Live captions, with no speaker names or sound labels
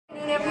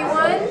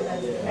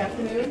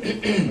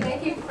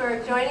Thank you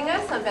for joining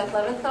us. I'm Beth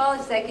Leventhal,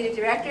 Executive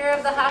Director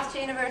of the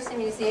Hofstra University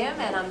Museum,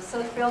 and I'm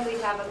so thrilled we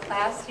have a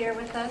class here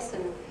with us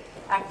in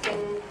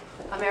African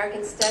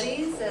American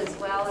Studies, as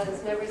well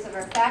as members of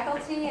our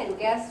faculty and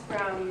guests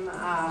from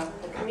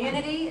the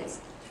community. It's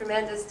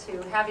tremendous to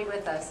have you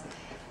with us.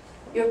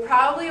 You're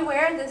probably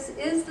aware this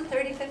is the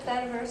 35th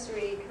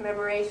anniversary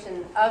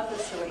commemoration of the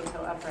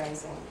Soweto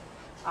Uprising,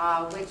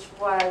 which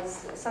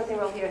was something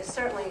we'll hear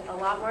certainly a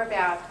lot more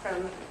about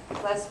from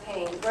Les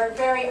Payne. We're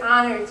very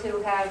honored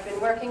to have been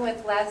working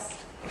with Les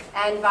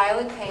and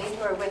Violet Payne,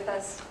 who are with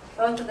us,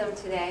 both of them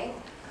today,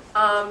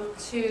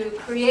 to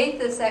create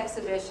this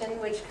exhibition,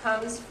 which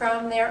comes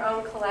from their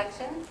own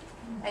collection.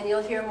 And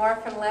you'll hear more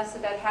from Les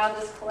about how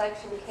this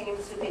collection came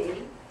to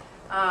be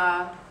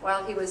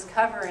while he was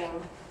covering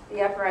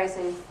the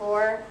uprising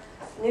for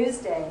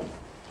Newsday.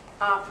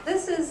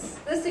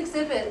 This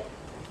exhibit,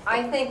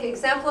 I think,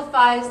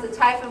 exemplifies the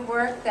type of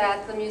work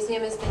that the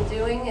museum has been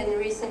doing in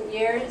recent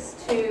years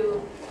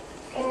to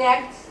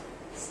connect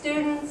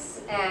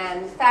students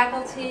and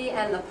faculty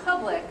and the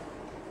public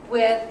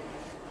with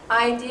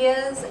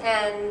ideas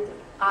and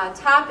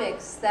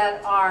topics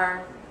that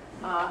are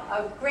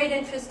of great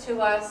interest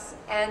to us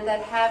and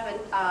that have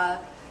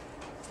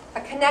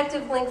a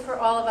connective link for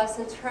all of us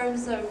in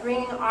terms of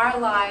bringing our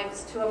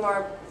lives to a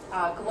more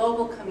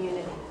global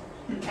community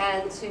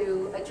and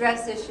to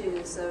address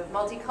issues of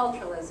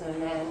multiculturalism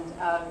and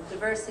of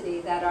diversity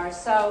that are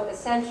so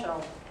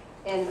essential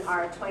in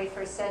our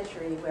 21st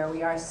century, where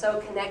we are so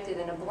connected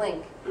in a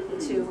blink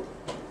to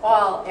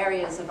all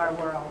areas of our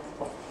world.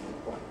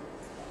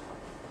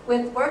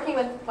 With working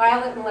with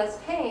Violet and Les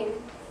Payne,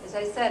 as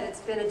I said,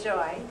 it's been a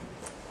joy.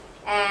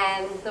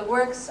 And the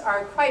works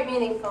are quite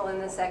meaningful in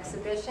this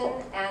exhibition,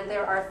 and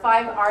there are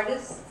 5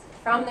 artists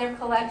from their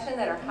collection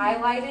that are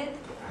highlighted.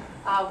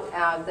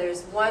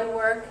 There's one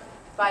work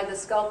by the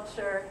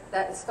sculptor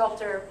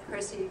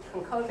Percy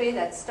Konkobe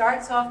that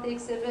starts off the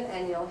exhibit,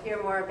 and you'll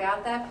hear more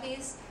about that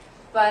piece.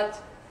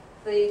 But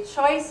the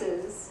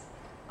choices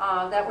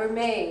that were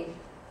made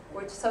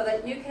were so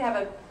that you can have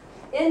an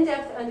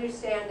in-depth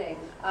understanding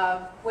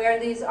of where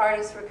these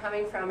artists were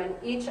coming from, and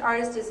each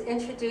artist is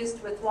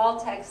introduced with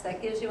wall text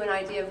that gives you an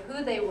idea of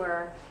who they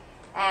were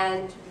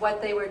and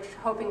what they were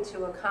hoping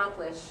to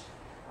accomplish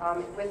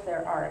with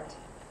their art.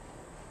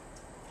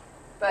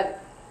 But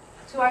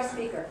to our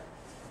speaker,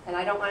 and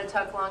I don't want to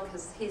talk long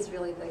because he's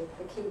really the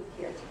key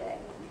here today.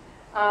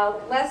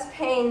 Les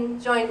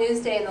Payne joined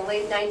Newsday in the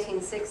late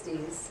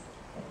 1960s,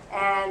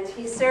 and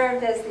he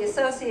served as the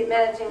associate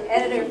managing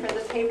editor for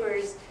the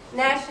paper's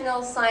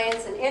National,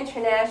 Science, and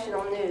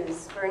International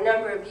News for a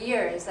number of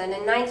years. And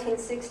in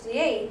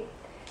 1968,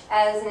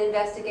 as an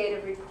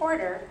investigative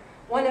reporter,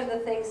 one of the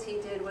things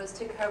he did was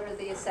to cover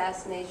the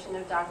assassination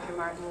of Dr.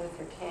 Martin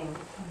Luther King,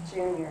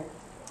 Jr.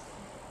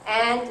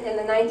 And in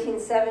the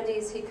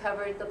 1970s, he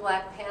covered the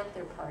Black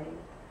Panther Party.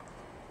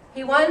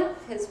 He won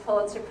his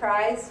Pulitzer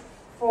Prize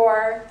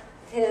for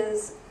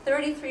his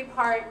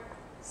 33-part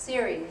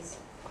series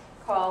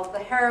called The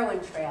Heroin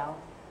Trail,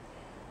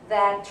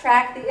 that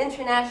tracked the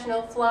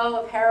international flow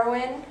of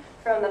heroin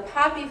from the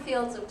poppy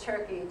fields of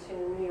Turkey to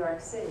New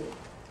York City.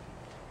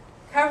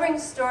 Covering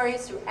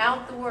stories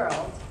throughout the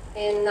world,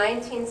 in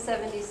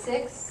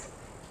 1976,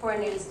 for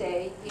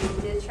Newsday,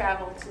 he did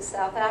travel to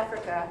South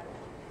Africa,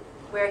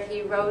 where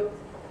he wrote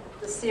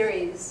the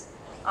series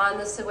on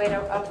the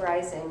Soweto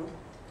Uprising,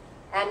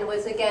 and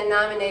was again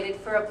nominated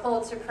for a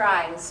Pulitzer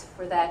Prize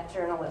for that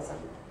journalism.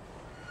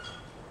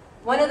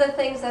 One of the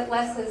things that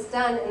Les has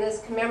done in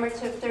this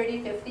commemorative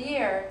 35th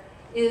year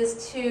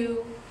is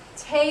to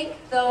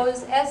take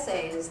those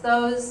essays,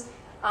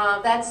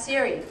 that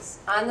series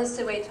on the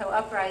Soweto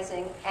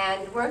Uprising,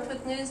 and worked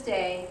with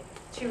Newsday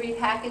to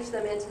repackage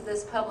them into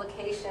this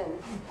publication,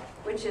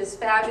 which is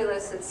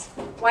fabulous. It's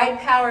White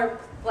Power,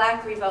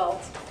 Black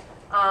Revolt,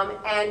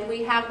 and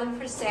we have them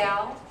for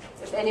sale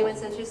if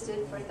anyone's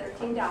interested for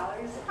 $13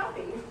 a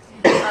copy.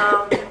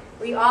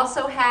 We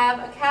also have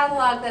a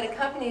catalog that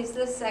accompanies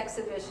this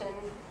exhibition,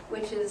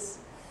 which is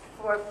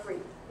for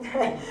free.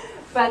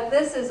 But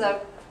this is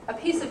a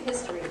piece of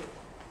history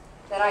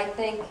that I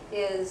think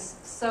is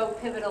so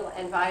pivotal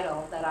and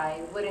vital that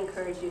I would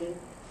encourage you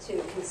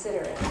to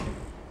consider it.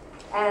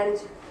 And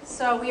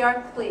so we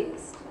are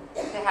pleased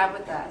to have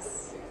with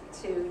us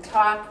to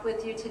talk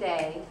with you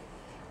today,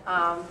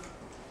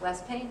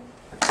 Les Payne.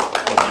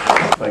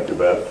 Thank you,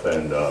 Beth,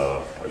 and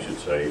I should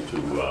say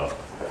to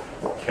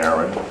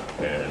Karen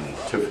and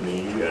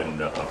Tiffany and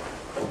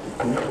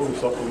can you pull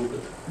this up a little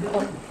bit?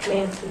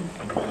 Nancy.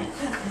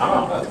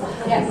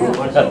 Yes.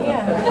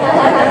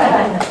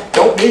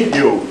 Don't need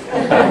you.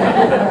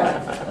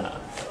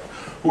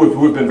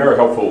 who have been very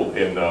helpful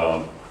in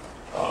the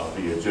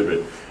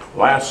exhibit.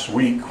 Last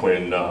week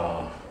when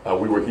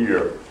we were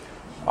here,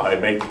 I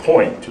made the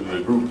point to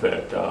the group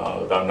that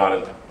I'm not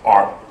an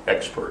art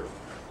expert.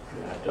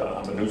 That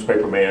I'm a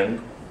newspaper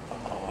man,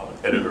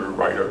 editor,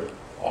 writer,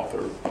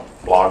 author,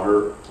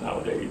 blogger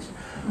nowadays,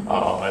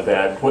 and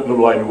that what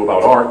little I knew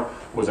about art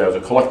was as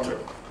a collector.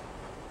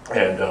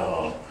 And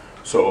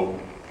so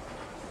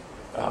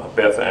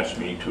Beth asked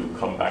me to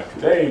come back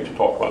today to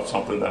talk about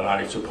something that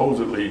I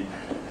supposedly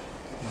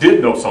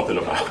did know something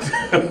about,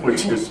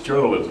 which is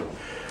journalism.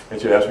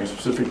 And she asked me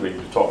specifically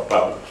to talk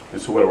about the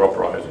Soweto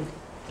Uprising.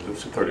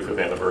 It's the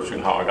 35th anniversary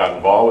and how I got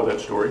involved with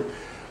that story.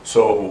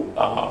 So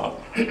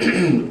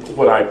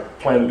what I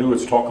plan to do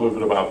is talk a little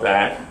bit about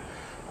that,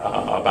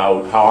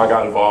 about how I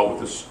got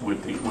involved with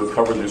this, with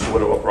covering the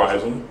Soweto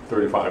Uprising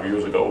 35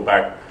 years ago,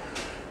 back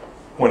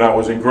when I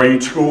was in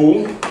grade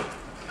school,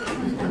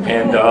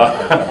 and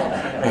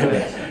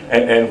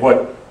and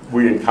what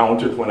we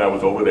encountered when I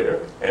was over there.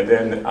 And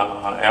then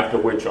after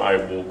which I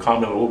will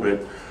comment a little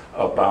bit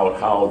about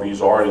how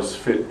these artists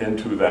fit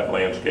into that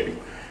landscape.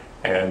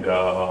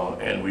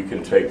 And we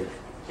can take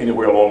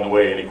anywhere along the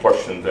way any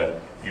questions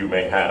that you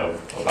may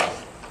have about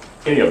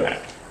any of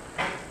that.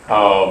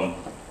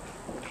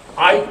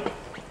 I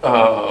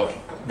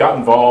got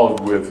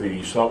involved with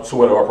the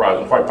Soweto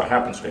Uprising quite by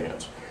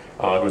happenstance.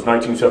 It was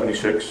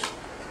 1976.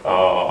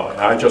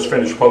 And I just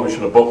finished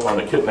publishing a book on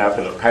the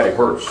kidnapping of Patty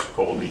Hearst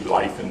called The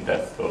Life and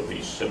Death of the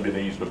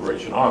Symbionese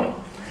Liberation Army.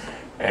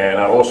 And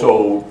I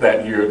also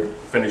that year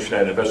finished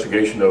an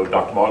investigation of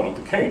Dr. Martin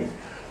Luther King,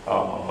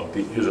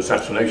 his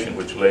assassination,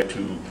 which led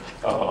to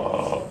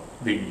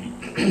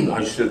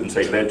I shouldn't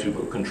say led to,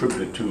 but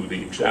contributed to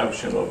the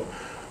establishment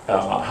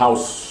of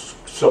House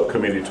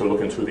subcommittee to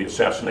look into the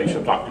assassination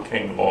of Dr.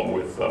 King along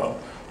with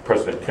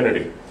President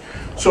Kennedy.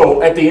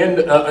 So at the end,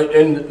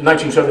 in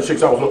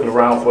 1976, I was looking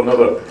around for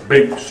another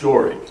big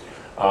story.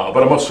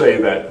 But I must say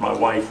that my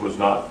wife was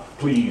not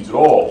pleased at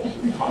all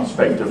with the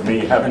prospect of me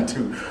having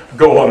to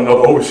go on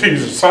another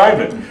overseas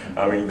assignment.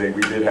 I mean,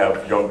 we did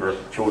have younger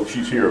children.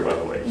 She's here, by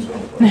the way, so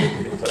I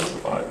can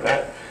testify to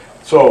that.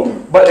 So,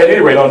 but at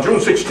any rate, on June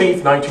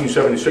 16th,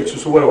 1976, the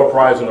Soweto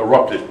Uprising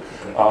erupted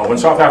when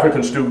South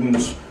African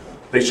students,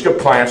 they skipped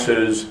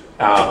classes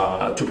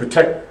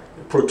to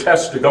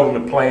protest the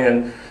government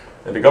plan.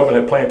 And the government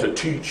had planned to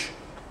teach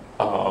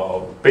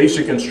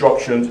basic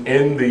instructions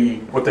in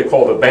what they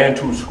call the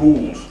Bantu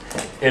schools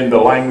in the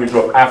language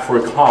of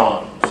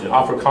Afrikaans. And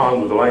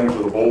Afrikaans was the language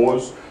of the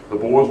Boers. The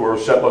Boers were a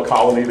settler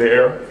colony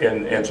there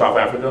in South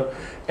Africa.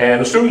 And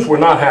the students were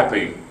not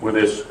happy with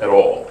this at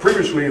all.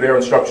 Previously, their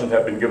instructions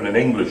had been given in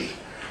English,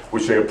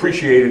 which they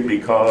appreciated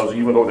because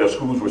even though their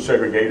schools were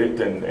segregated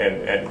and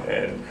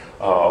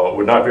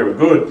were not very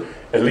good,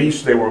 at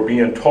least they were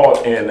being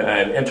taught in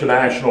an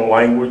international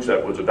language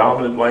that was a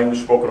dominant language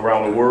spoken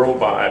around the world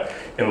by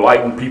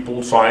enlightened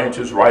people,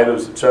 scientists,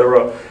 writers,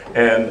 etc.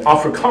 And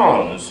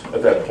Afrikaans,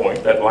 at that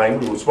point, that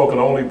language was spoken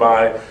only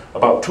by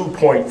about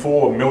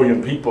 2.4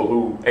 million people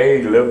who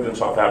A, lived in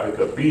South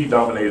Africa, B,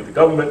 dominated the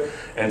government,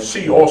 and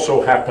C,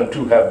 also happened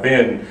to have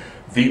been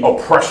the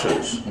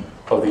oppressors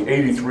of the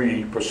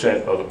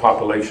 83% of the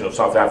population of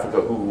South Africa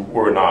who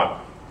were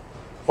not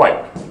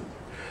white.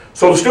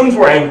 So the students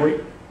were angry,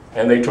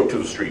 and they took to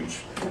the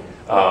streets.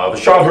 The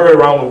shot heard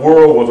around the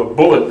world was a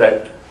bullet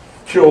that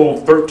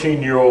killed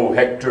 13-year-old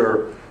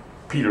Hector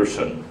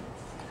Peterson.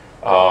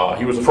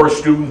 He was the first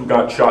student who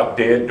got shot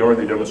dead during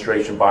the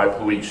demonstration by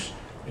police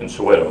in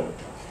Soweto.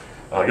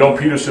 Young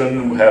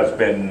Peterson has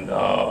been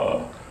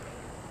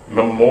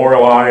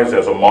memorialized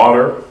as a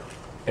martyr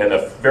in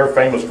a very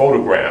famous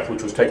photograph,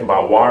 which was taken by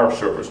a wire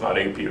service, not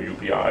AP or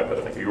UPI, but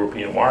I think a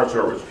European wire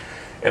service.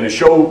 And it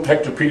showed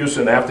Hector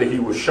Peterson after he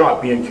was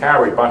shot being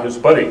carried by his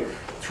buddy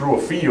through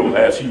a field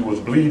as he was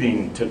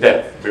bleeding to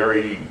death.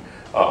 Very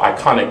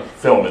iconic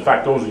film. In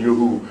fact, those of you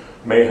who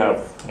may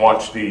have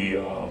watched the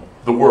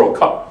World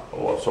Cup,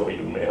 or some of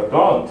you may have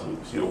gone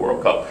to see the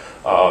World Cup,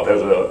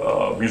 there's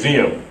a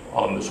museum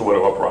on the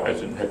Soweto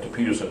Uprising. Hector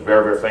Peterson,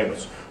 very, very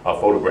famous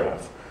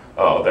photograph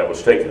that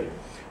was taken.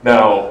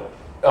 Now,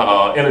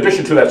 in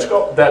addition to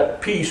that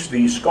piece,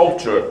 the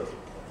sculpture,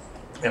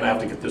 and I have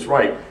to get this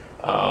right,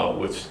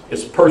 which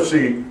is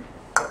Percy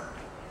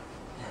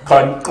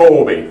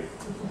Kankobe.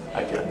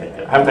 I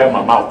have to have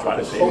my mouth try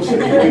to say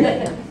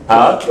it.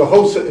 The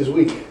Hosa is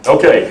weak.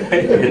 Okay,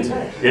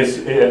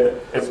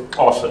 it's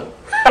awesome.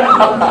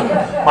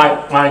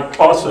 my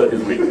Hosa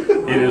is weak.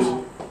 It is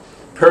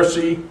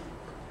Percy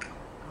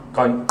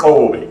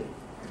Kankobe.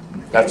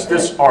 That's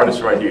this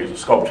artist right here, is a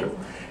sculptor.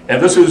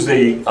 And this is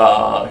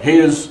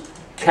his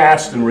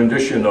cast and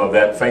rendition of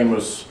that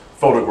famous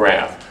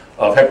photograph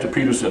of Hector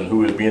Peterson,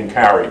 who is being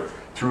carried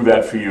through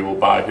that field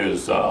by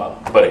his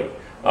buddy.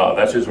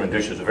 That's his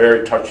rendition. It's a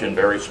very touching,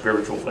 very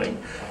spiritual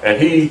thing.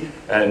 And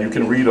you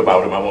can read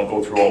about him. I won't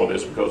go through all of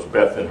this because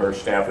Beth and her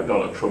staff have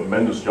done a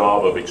tremendous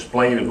job of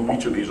explaining who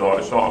each of these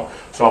artists are.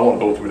 So I won't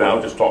go through that.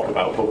 I'll just talk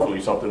about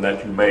hopefully something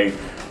that you may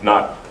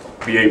not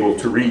be able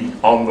to read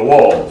on the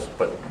walls.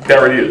 But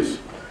there it is.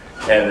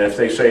 And if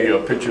they say a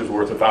picture is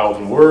worth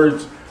 1,000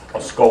 words,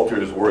 a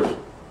sculpture is worth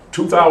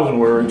 2,000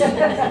 words.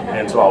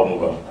 And so I'll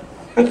move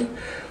on.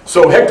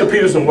 So Hector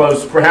Peterson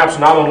was perhaps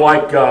not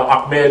unlike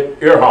Ahmed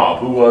Erhab,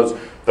 who was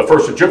the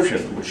first Egyptian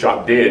who was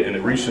shot dead in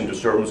the recent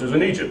disturbances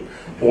in Egypt,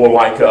 or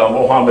like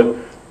Mohammed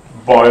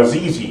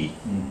Bouazizi,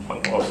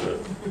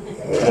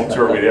 won't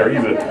serve me there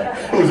either,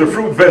 who was a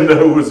fruit vendor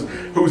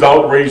whose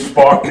outrage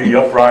sparked the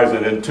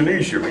uprising in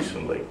Tunisia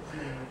recently.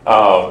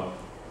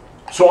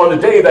 So on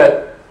the day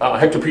that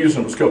Hector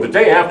Peterson was killed, the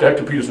day after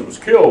Hector Peterson was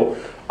killed,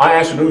 I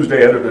asked the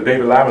Newsday editor,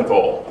 David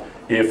Laventhal,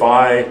 if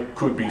I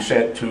could be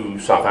sent to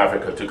South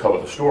Africa to cover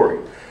the story.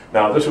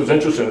 Now, this was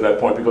interesting at that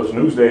point because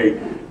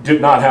Newsday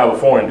did not have a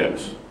foreign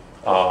desk.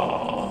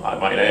 I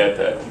might add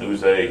that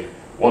Newsday,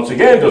 once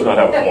again, does not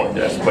have a foreign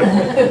desk, but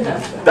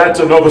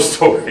that's another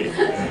story,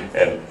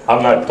 and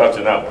I'm not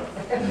touching that one.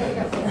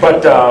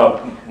 But,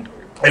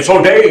 and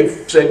so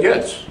Dave said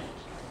yes.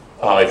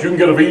 If you can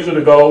get a visa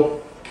to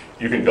go,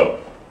 you can go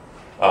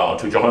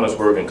to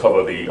Johannesburg and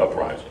cover the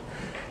uprising.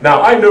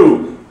 Now, I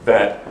knew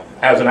that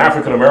as an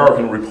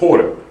African-American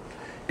reporter,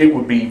 it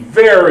would be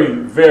very,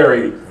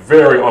 very,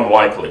 very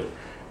unlikely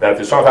that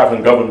the South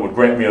African government would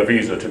grant me a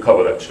visa to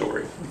cover that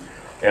story.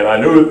 And I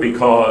knew it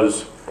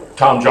because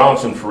Tom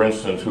Johnson, for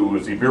instance, who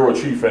was the bureau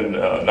chief in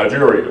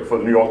Nigeria for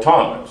the New York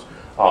Times,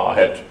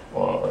 had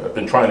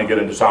been trying to get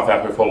into South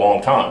Africa for a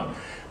long time.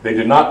 They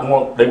would not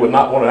want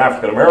an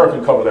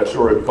African-American to cover that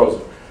story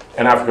because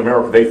an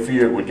African-American they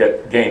feared would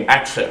gain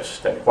access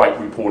that white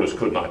reporters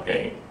could not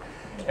gain.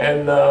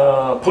 And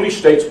police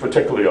states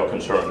particularly are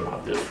concerned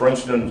about this. For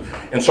instance,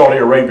 in Saudi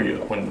Arabia,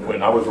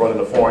 when I was running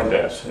the foreign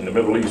desk in the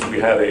Middle East, we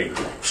had a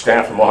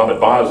staff from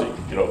Mohammed Bazi,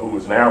 who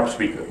was an Arab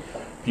speaker.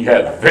 He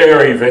had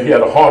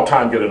a hard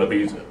time getting a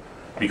visa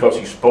because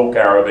he spoke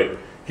Arabic.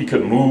 He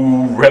could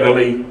move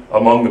readily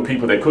among the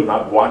people. They could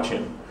not watch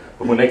him,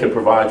 but when they could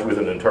provide you with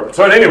an interpreter.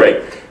 So at any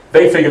rate,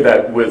 they figured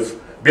that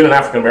with being an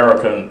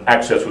African-American,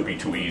 access would be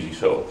too easy.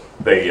 So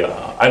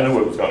I knew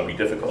it was going to be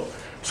difficult.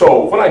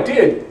 So what I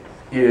did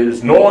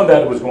is, knowing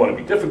that it was going to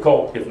be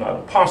difficult, if not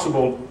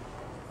impossible.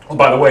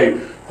 By the way,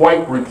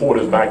 white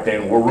reporters back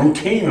then were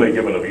routinely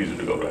given a visa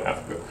to go to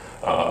Africa,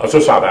 so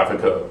South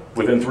Africa,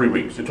 within 3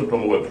 weeks. It took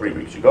them more than 3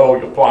 weeks. You go,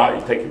 you apply,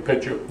 you take your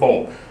picture,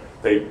 boom.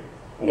 They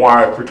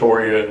wire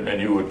Pretoria,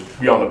 and you would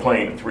be on the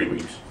plane in 3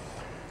 weeks.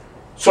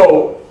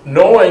 So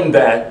knowing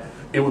that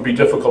it would be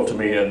difficult to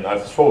me, and I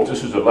suppose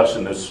this is a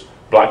lesson this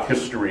Black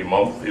History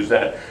Month, is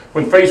that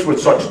when faced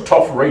with such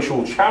tough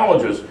racial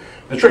challenges,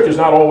 the trick is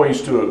not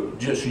always to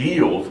just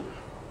yield,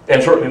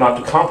 and certainly not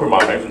to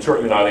compromise, and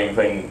certainly not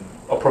anything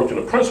approaching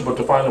a principle,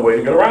 to find a way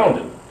to get around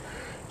it.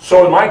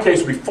 So in my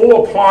case,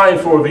 before applying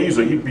for a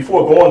visa,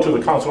 before going to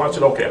the consulate, I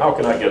said, okay, how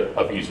can I get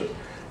a visa,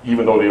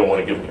 even though they don't want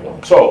to give me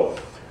one? So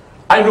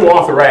I knew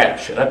Arthur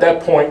Ashe, and at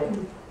that point,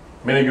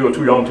 many of you are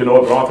too young to know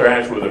it, but Arthur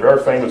Ashe was a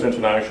very famous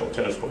international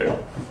tennis player.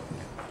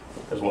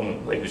 There's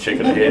one lady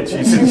shaking her head. She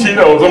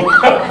knows him.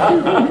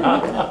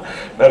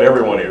 Not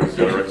everyone here is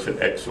Generation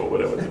X or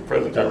whatever the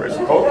present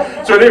generation called.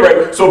 So at any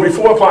rate, so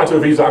before applying to a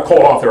visa, I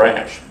called Arthur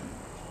Ashe.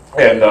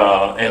 And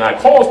I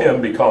called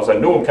him because I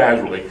knew him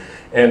casually,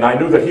 and I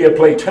knew that he had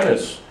played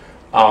tennis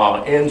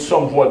in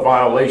somewhat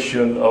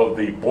violation of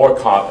the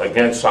boycott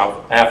against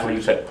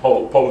athletes that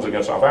posed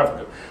against South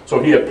Africa.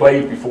 So he had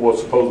played before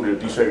supposedly a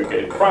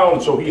desegregated crowd,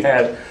 and so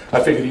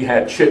I figured he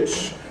had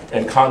chits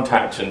and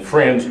contacts and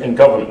friends in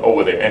government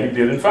over there, and he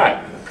did in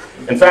fact.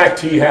 In fact,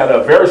 he had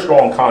a very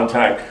strong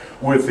contact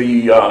with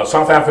the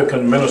South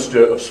African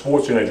Minister of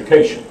Sports and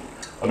Education,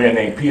 a man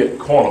named Piet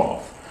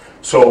Konoff.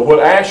 So what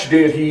Ashe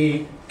did,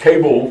 he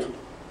cabled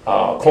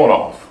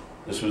Konoff.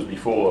 This was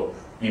before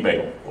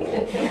email, or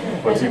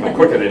was even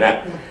quicker than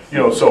that.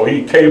 So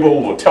he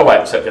cabled, or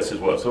telex, I guess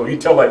it was. So he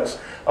telex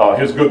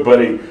his good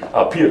buddy,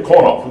 Piet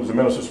Konoff, who's the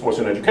Minister of Sports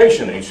and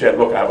Education, and he said,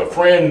 look, I have a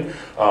friend,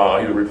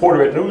 he's a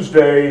reporter at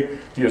Newsday,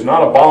 he is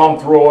not a bomb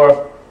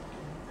thrower.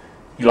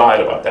 He lied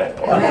about that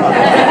part.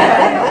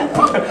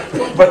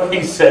 But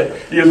he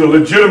said he is a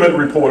legitimate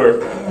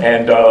reporter,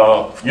 and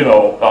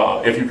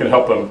if you can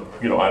help him,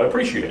 I'd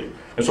appreciate it.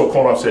 And so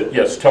Konoff said,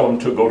 yes, tell him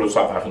to go to the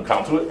South African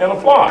consulate and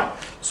apply.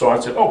 So I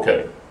said,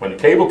 okay. When the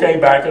cable came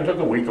back, and it took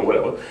a week or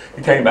whatever,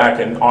 he came back,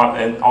 and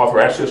Arthur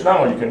Ashe says,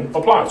 now you can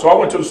apply. So I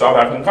went to the South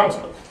African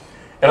consulate.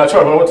 And I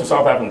tell you, when I went to the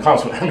South African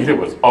consulate, I mean, it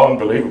was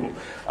unbelievable.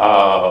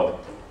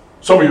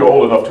 Some of you are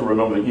old enough to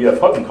remember the E.F.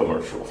 Hutton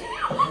commercial,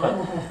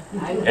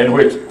 in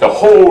which the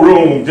whole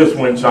room just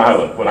went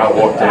silent when I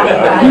walked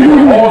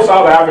in. All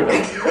South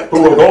Africans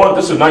who were going,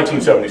 this is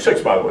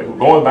 1976, by the way, who were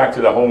going back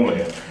to their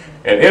homeland.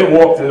 And in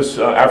walked this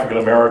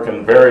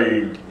African-American,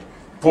 very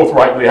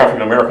forthrightly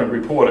African-American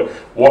reporter,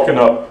 walking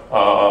up,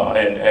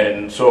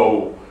 and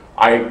so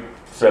I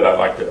said,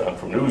 I'm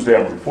from Newsday,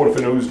 I'm a reporter for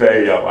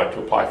Newsday, I'd like to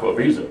apply for a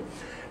visa.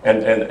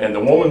 And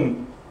the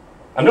woman,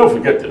 I'll never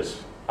forget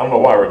this. I don't know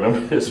why I remember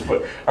this,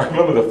 but I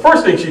remember the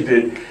first thing she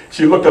did,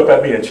 she looked up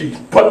at me and she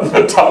buttoned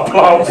the top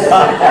blouse. It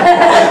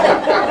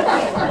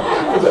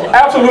was the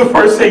absolute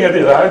first thing I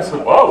did. I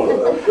said,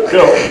 whoa.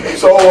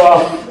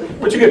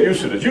 But you get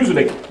used to this.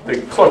 Usually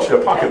they clutch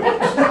their pocketbooks.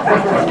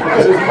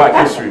 This is Black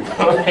History.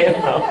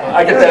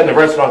 I get that in the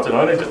restaurants and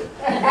others.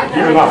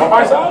 Even my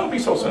wife said, I don't be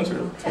so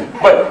sensitive.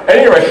 But at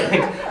any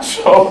rate,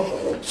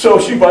 so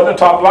she buttoned the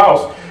top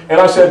blouse. And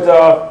I said,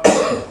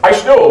 I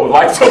still would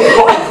like to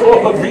apply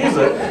for a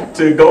visa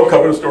to go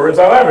cover the story in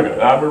South Africa.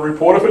 And I'm a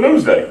reporter for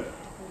Newsday.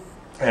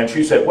 And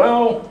she said,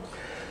 well,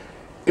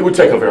 it would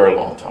take a very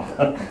long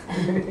time.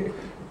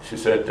 She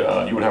said,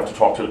 you would have to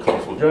talk to the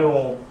Consul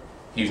General.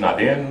 He's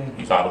not in,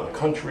 he's out of the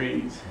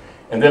country.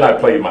 And then I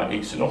played my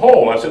ace in the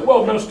hole. I said,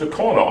 well, Minister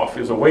Kornoff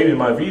is awaiting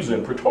my visa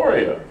in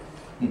Pretoria.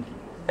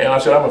 And I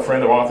said, I'm a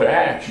friend of Arthur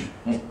Ashe.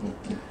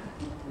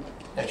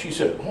 And she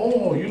said,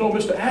 oh, you know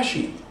Mr.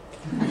 Ashe?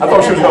 I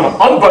thought she was going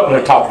to unbutton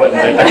her top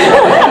button.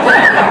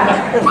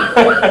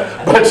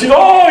 But she,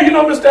 oh, you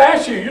know Mr.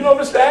 Ashe, you know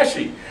Mr.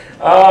 Ashe.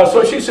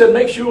 So she said,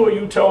 make sure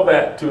you tell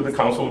that to the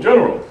Consul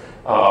General.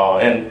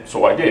 And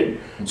so I did.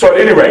 So at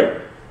any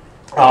rate,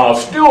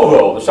 still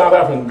though, the South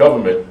African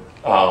government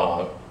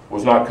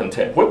was not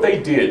content. What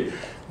they did,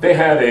 they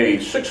had a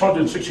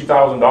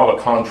 $660,000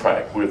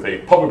 contract with a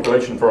public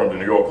relation firm in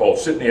New York called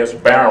Sidney S.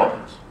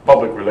 Barron's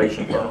public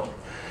relation firm.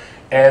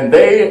 And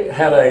they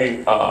had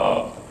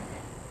a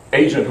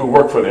agent who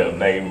worked for them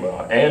named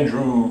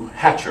Andrew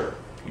Hatcher.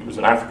 He was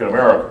an African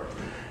American.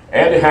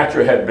 Andy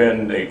Hatcher had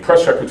been a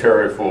press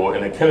secretary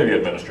in the Kennedy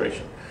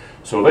administration.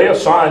 So they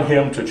assigned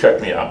him to check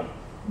me out.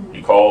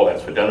 He called,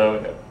 asked for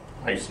dinner,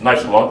 nice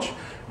lunch,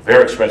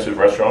 very expensive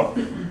restaurant.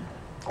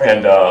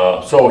 And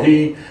so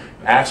he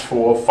asked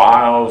for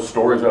files,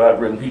 stories that I'd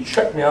written. He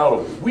checked me out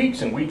over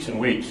weeks and weeks and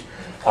weeks.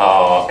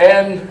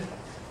 And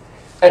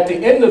at the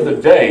end of the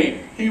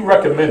day, he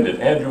recommended,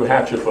 Andrew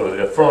Hatcher for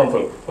the firm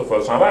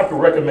for South Africa,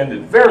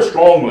 recommended very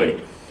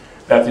strongly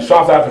that the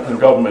South African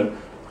government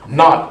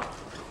not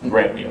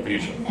grant me a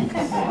visa.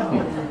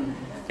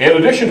 In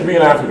addition to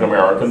being African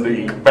American,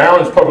 the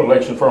Barron's public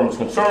relations firm was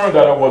concerned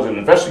that I was an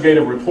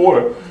investigative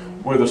reporter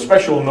with a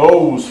special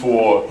nose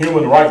for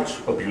human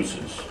rights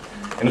abuses.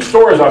 And the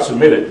stories I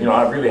submitted, you know,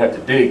 I really had to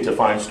dig to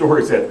find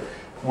stories that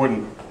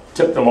wouldn't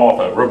tip them off.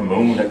 Reverend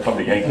Moon had come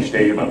to Yankee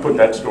Stadium. I put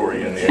that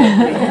story in there.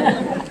 You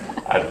know.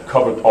 I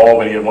covered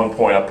Albany at one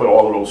point. I put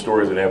all of those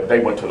stories in there, but they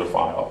went to the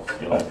file.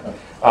 You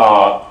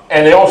know.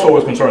 And they also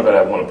was concerned that I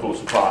had won a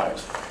Pulitzer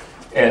Prize.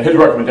 And his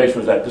recommendation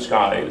was that this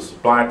guy is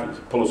black, he's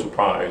a Pulitzer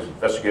Prize,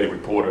 investigative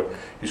reporter,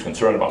 he's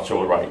concerned about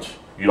civil rights.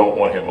 You don't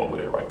want him over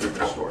there writing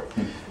this story.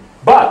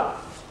 But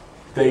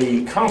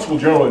the Consul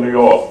General in New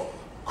York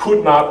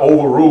could not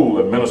overrule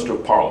a Minister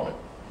of Parliament.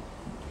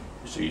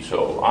 You see,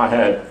 so I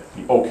had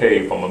the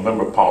okay from a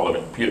Member of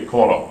Parliament, Peter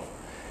Kornoff.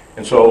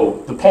 And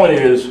so the point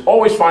is,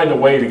 always find a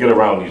way to get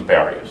around these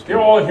barriers. They're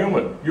all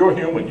human. You're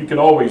human. You can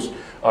always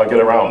get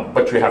around,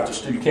 but you have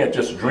to. You can't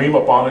just dream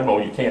upon them,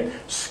 or you can't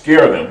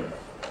scare them.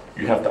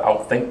 You have to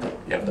outthink them.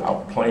 You have to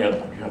outplan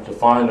them. You have to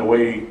find a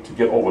way to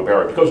get over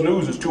barriers. Because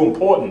news is too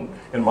important,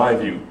 in my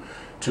view,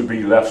 to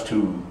be left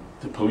to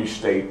the police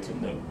state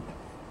and the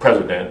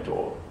president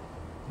or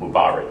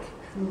Mubarak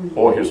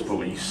or his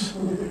police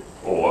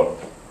or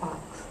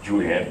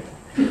Giuliani.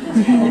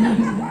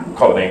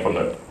 Call a name from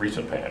the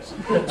recent past.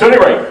 So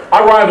anyway,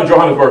 I arrived in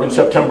Johannesburg in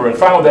September and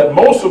found that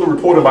most of the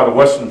reporting by the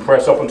Western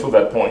press up until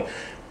that point,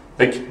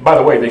 by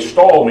the way, they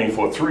stalled me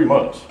for 3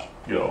 months.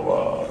 You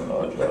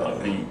know,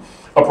 the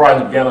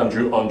Uprising began on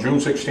June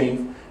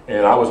 16th,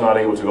 and I was not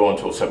able to go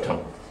until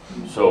September.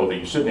 So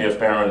the Sidney S.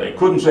 Barron, they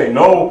couldn't say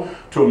no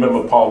to a member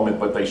of parliament,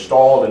 but they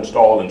stalled and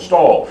stalled and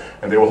stalled.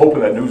 And they were hoping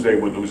that Newsday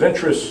would lose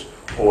interest,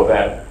 or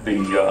that the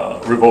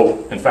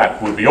revolt, in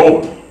fact, would be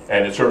over.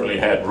 And it certainly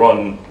had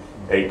run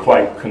a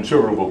quite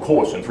considerable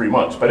course in 3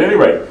 months. But at any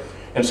rate,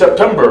 in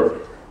September,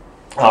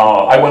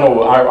 I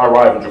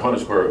arrived in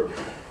Johannesburg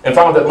and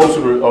found that most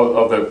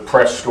of the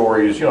press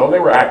stories, you know, they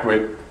were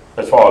accurate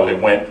as far as they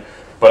went,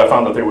 but I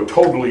found that they were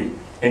totally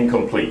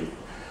incomplete.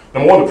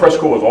 Number one, the press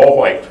corps was all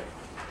white,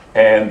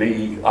 and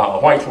the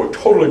whites were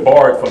totally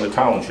barred from the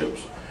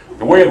townships.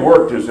 The way it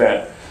worked is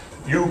that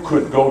you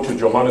could go to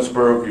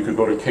Johannesburg, you could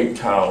go to Cape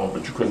Town,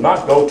 but you could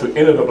not go to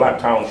any of the black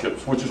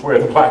townships, which is where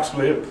the blacks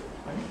lived.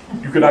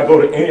 You could not go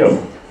to any of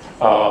them.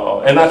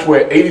 And that's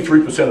where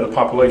 83% of the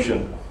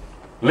population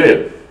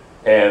lived.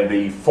 And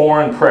the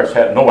foreign press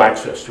had no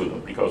access to them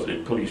because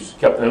the police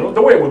kept them.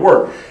 The way it would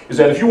work is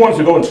that if you wanted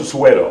to go into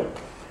Soweto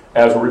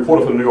as a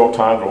reporter for the New York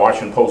Times, the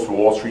Washington Post, the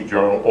Wall Street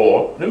Journal,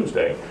 or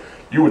Newsday,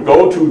 you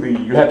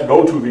had to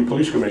go to the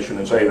police commission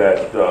and say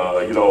that,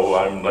 you know,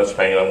 I'm Les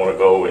Payne, I want to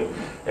go and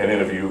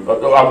interview,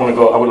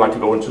 I would like to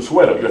go into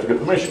Soweto. You have to get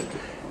permission.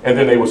 And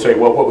then they would say,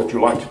 well, what would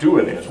you like to do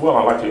in this? Well,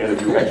 I'd like to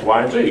interview X,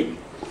 Y, and Z.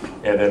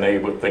 And then they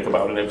would think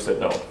about it and they would say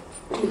no.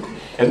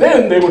 And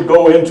then they would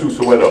go into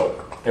Soweto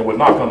and would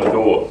knock on the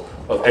door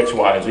of X,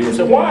 Y, and Z and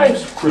say, why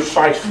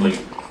precisely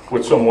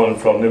would someone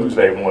from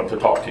Newsday want to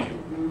talk to you?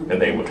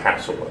 And they would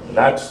hassle them. And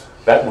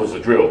that was the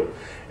drill.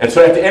 And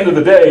so at the end of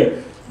the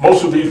day,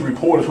 most of these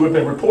reporters who have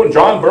been reporting,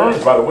 John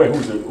Burns, by the way,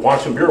 who's the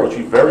Washington bureau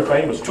chief, very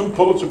famous, 2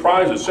 Pulitzer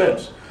Prizes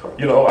since.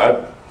 You know,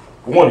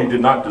 one he did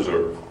not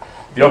deserve.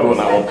 The other one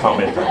I won't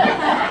comment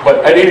on.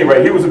 But at any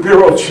rate, he was a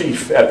bureau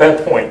chief at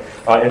that point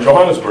in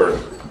Johannesburg.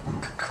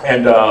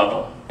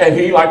 And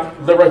he,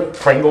 like the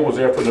Pringle was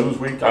there for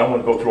Newsweek. I don't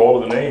want to go through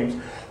all of the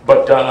names.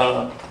 But,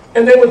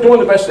 and they were doing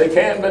the best they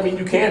can. I mean,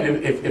 you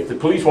can't, if the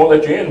police won't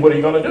let you in, what are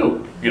you going to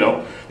do? You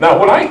know? Now,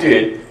 what I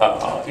did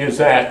is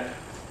that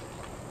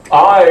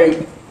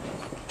I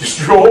just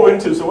drove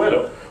into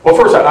Soweto. Well,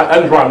 first, I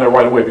didn't drive there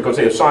right away because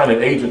they assigned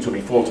an agent to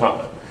me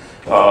full-time.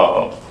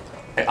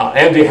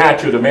 Andy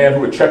Hatcher, the man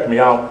who had checked me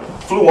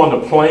out flew on the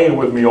plane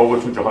with me over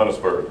to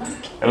Johannesburg.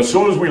 And as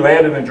soon as we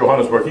landed in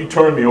Johannesburg, he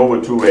turned me over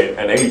to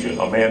an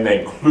agent, a man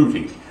named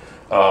Clutie,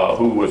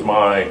 who was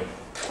my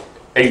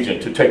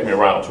agent to take me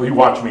around. So he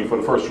watched me for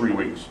the first 3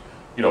 weeks.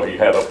 You know, he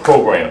had a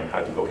program. I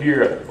had to go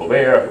here, I had to go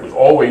there. He was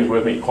always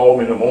with me. He called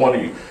me in the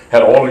morning. He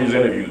had all these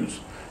interviews,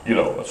 you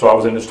know. So I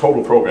was in this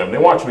total program. They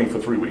watched me for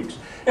 3 weeks.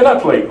 And I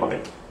played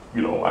like,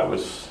 you know, I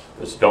was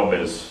as dumb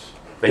as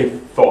they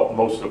thought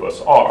most of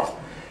us are.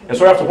 And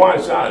so after a while, I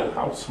decided,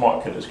 how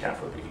smart can this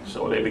Kaffir be?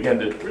 So they began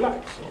to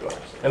relax and relax.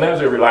 And as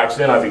they relaxed,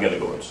 then I began to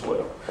go into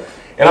Soweto.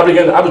 And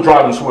I was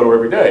driving Soweto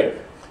every day.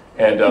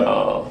 And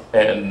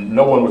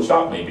no one would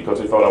stop me because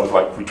they thought I was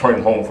like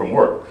returning home from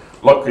work.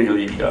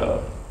 Luckily, they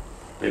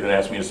didn't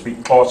ask me to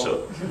speak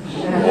Xhosa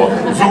or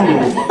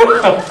Zulu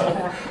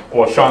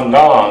or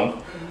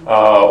Shandong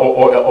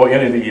or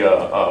any of the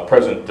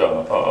present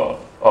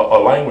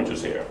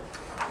languages here.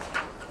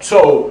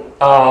 So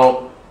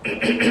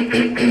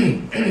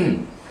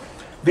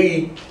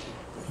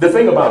the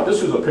thing about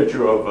this is a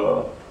picture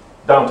of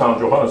downtown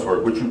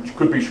Johannesburg, which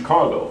could be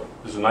Chicago.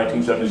 This is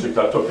 1976.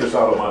 I took this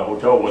out of my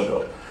hotel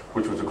window,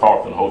 which was a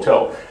Carlton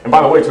Hotel. And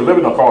by the way, to live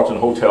in a Carlton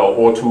Hotel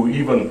or to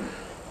even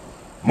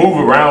move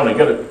around and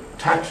get a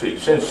taxi,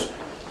 since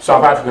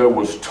South Africa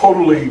was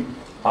totally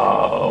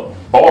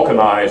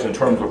balkanized in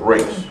terms of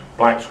race,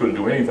 blacks couldn't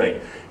do anything.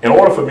 In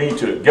order for me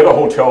to get a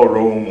hotel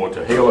room or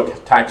to hail a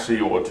taxi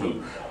or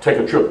to take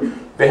a trip,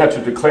 they had to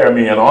declare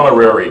me an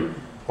honorary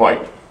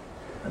white.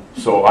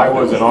 So I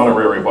was an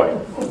honorary white.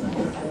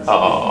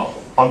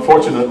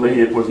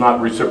 Unfortunately, it was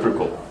not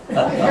reciprocal.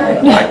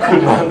 I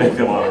could not make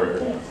them honorary.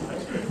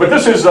 But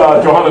this is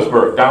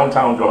Johannesburg,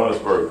 downtown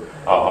Johannesburg,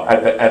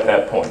 at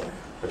that point.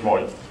 There's more.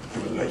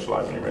 Give me the next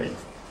slide when you're ready.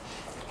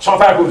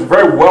 South Africa was a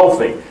very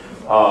wealthy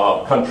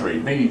country.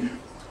 The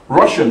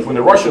Russians, when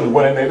the Russians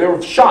went in there, they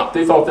were shocked.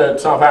 They thought that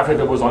South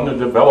Africa was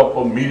underdeveloped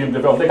or medium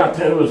developed.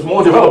 It was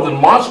more developed than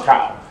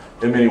Moscow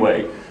in many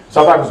ways.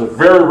 South Africa was a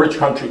very rich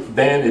country.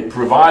 Then it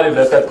provided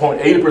at that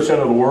point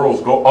 80% of the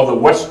world's of the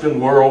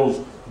Western world's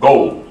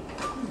gold.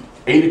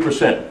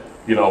 80%.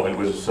 You know, it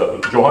was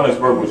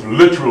Johannesburg was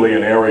literally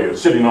an area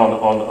sitting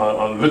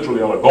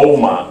literally on a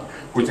gold mine,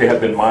 which they had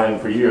been mining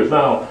for years.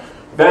 Now,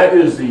 that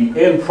is the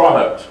end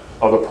product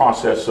of the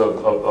process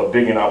of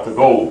digging out the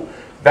gold.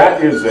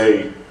 That is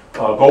a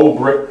gold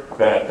brick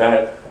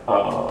that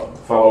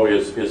fellow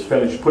is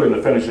finished, putting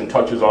the finishing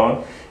touches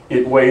on.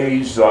 It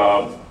weighs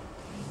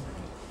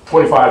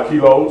 25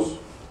 kilos,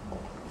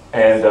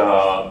 and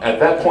at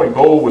that point,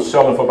 gold was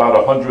selling for about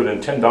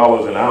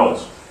 $110 an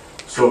ounce.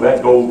 So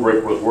that gold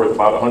brick was worth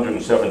about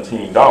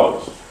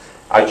 $117.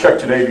 I checked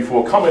today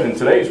before coming, and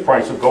today's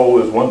price of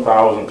gold is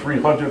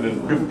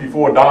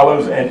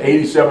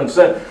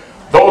 $1,354.87.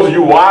 Those of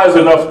you wise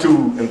enough to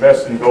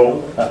invest in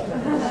gold,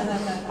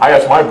 I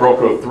asked my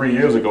broker 3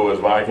 years ago, as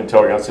I can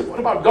tell you, I said, what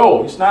about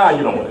gold? He said, nah,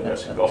 you don't want to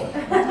invest in gold.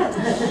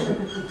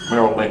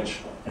 Merrill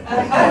Lynch.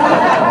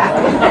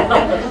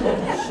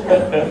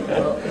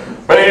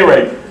 But at any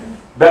rate,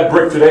 that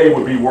brick today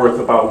would be worth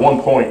about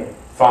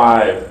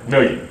 $1.5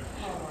 million.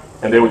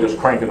 And they were just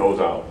cranking those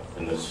out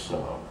in this,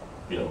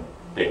 day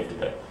after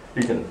day.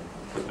 You can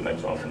put the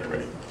next on when you're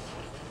ready.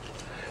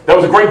 There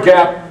was a great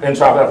gap in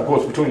South Africa, of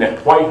course, between the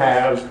white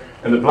halves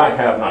and the black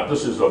have-not.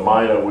 This is a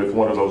miner with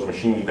one of those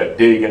machines that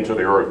dig into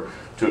the earth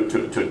to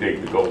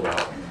dig the gold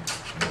out.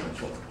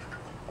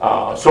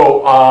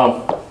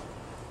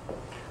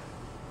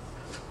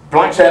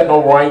 Blacks had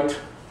no right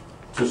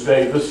to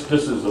say, this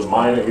is a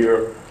miner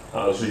here.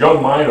 This is a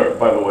young miner,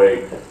 by the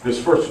way.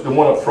 The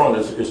one up front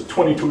is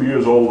 22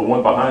 years old. The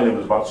one behind him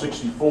is about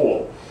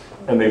 64.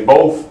 And they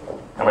both,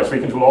 am I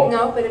speaking too long?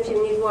 No, but if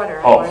you need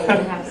water, I want you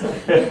to have some.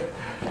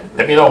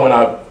 Let me know when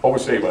I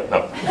overstay, but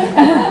no.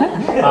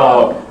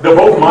 They're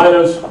both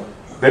miners.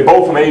 They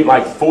both made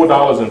like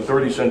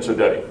 $4.30 a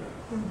day.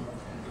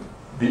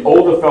 The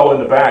older fellow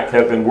in the back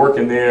had been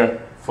working there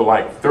for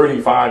like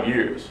 35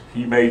 years.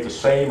 He made the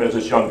same as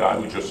this young guy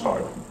who just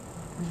started.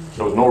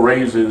 There was no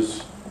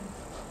raises.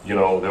 You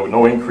know, there were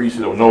no increases,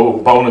 there were no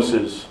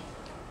bonuses,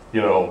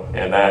 you know,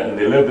 and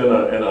they lived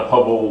in a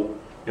hovel,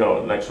 you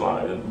know, next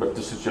slide. But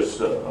this is just,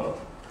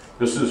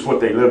 this is what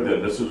they lived in.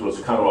 This was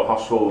kind of a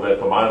hostel that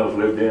the miners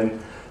lived in.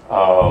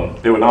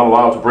 They were not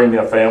allowed to bring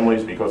their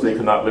families because they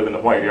could not live in the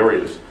white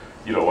areas,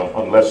 you know,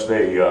 unless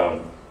they were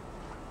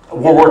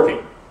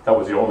working. That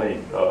was the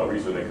only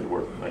reason they could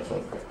work. Next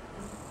one.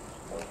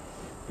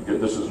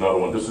 This is another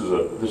one. This is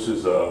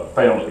a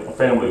family. A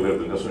family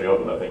lived in this, and the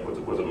other one I think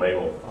was a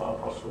male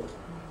hostel.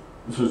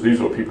 These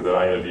were people that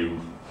I interviewed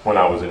when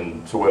I was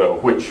in Soweto,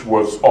 which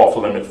was off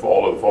limits for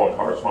all of the foreign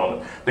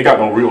correspondents. They got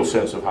no real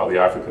sense of how the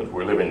Africans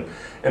were living,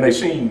 and they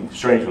seemed,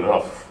 strange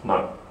enough,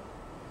 not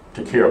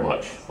to care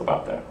much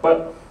about that.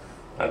 But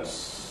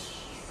that's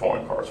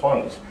foreign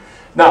correspondence.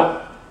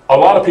 Now, a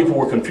lot of people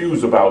were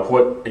confused about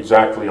what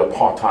exactly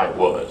apartheid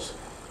was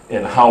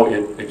and how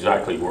it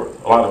exactly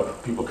worked. A lot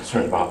of people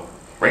concerned about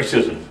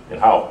racism and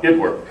how it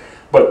worked.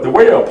 But the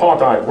way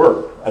apartheid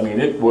worked, I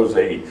mean, it was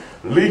a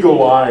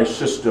legalized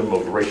system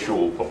of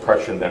racial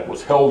oppression that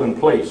was held in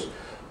place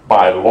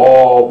by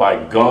law, by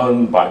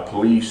gun, by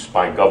police,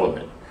 by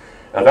government.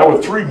 Now, there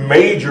were three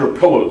major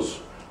pillars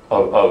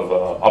of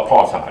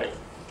apartheid.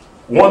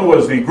 One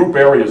was the Group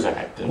Areas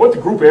Act. And what the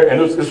Group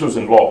Areas, and this was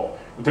in law.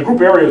 The Group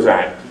Areas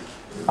Act,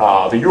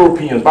 the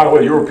Europeans, by the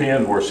way, the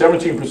Europeans were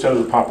 17% of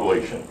the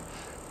population.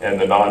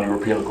 And the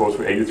non-European, of course,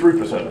 were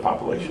 83% of the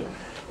population.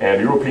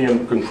 And the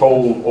European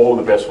controlled all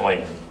the best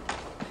land.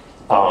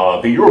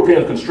 The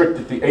Europeans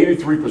constricted the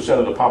 83%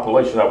 of the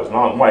population that was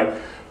non-white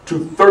to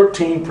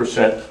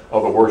 13%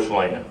 of the worst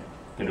land.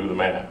 You can do the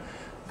math.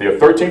 They have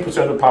 13%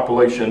 of the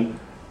population.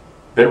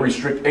 They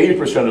restrict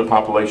 80% of the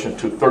population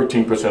to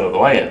 13% of the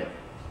land,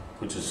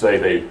 which is say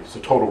it's a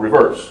total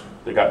reverse.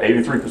 They got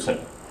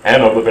 83%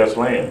 and of the best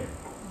land.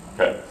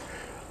 Okay,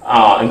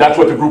 and that's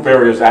what the Group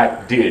Areas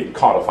Act did,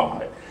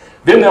 codified.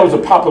 Then there was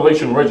the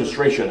Population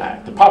Registration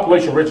Act. The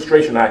Population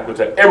Registration Act was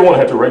that everyone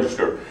had to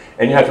register,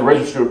 and you had to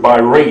register by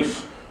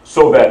race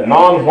so that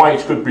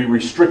non-whites could be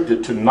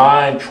restricted to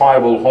 9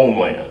 tribal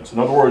homelands. In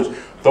other words,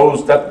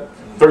 that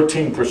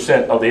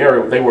 13% of the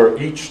area,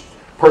 each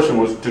person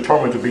was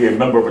determined to be a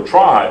member of a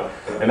tribe,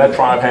 and that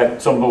tribe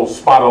had some of those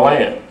spot of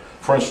land.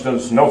 For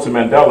instance, Nelson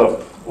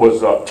Mandela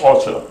was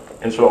Xhosa,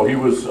 and so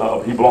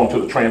he belonged to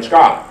the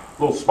Transkei,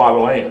 little spot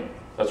of land.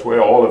 That's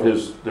where all of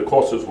the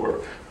courses were.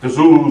 The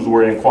Zulus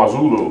were in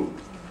KwaZulu,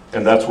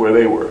 and that's where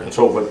they were. And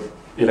so, but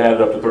it added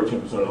up to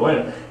 13% of the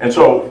land. And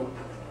so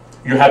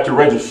you had to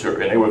register,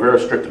 and they were very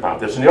strict about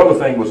this. And the other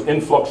thing was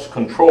influx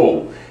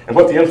control. And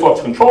what the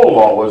influx control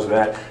law was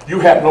that you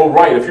had no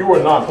right, if you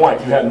were not white,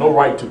 you had no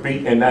right to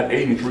be in that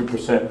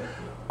 83%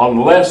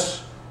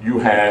 unless you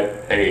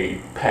had a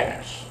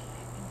pass.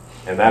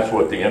 And that's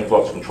what the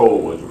influx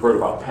control was. You've heard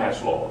about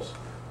pass laws.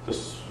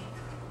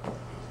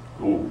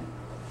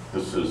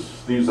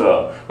 These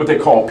are what they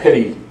call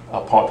petty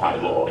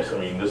apartheid laws. I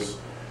mean, this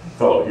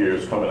fellow here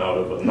is coming out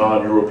of a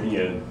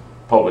non-European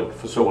public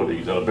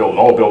facilities in a building.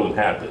 All buildings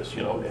had this,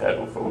 you know. They had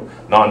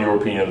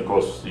non-European, of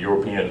course, the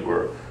Europeans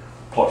were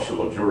plush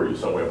or luxurious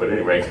somewhere, but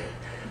anyway,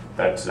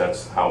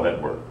 that's how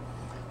that worked.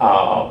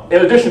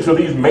 In addition to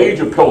these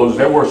major pillars,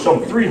 there were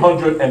some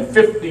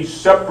 350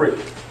 separate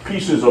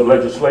pieces of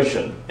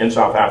legislation in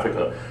South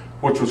Africa,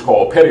 which was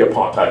called petty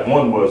apartheid.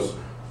 One was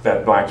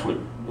that blacks would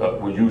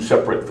use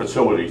separate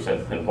facilities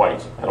and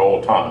whites at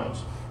all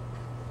times.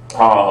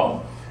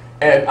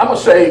 And I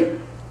must say,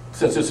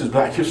 since this is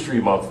Black History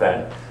Month,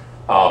 that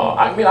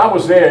I mean, I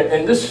was there,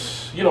 and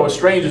this, you know, as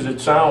strange as it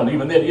sounds,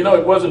 even then, you know,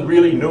 it wasn't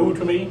really new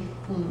to me.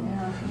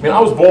 Yeah. I mean, I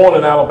was born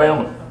in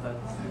Alabama.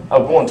 I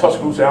was born in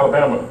Tuscaloosa,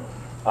 Alabama,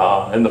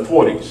 in the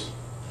 40s.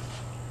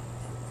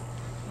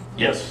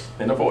 Yes,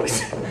 in the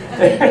 40s.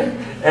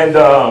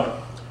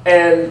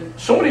 and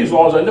some of these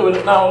laws I knew.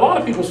 Now, a lot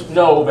of people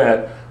know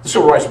that the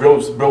Civil Rights Bill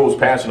was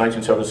passed in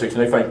 1976,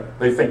 and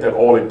they think that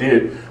all it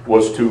did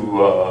was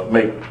to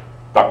make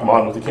Dr.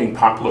 Martin Luther King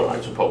popular, I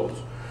suppose.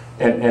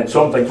 And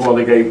some think, well,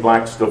 they gave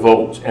blacks the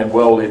vote, and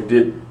well, it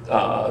did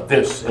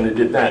this and it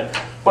did that.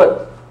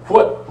 But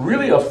what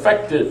really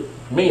affected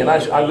me, and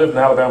I lived in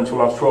Alabama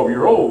until I was 12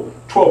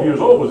 years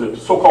old, was the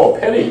so-called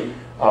petty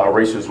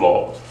racist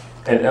laws.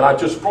 And I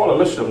just brought a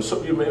list of them.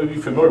 So you may be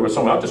familiar with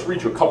some. I'll just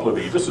read you a couple of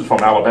these. This is from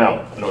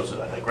Alabama. I know this is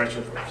a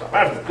digression from South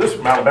Africa. This is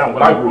from Alabama,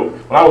 when I grew up,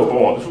 when I was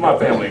born. This is what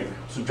my family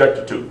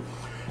subjected to.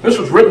 This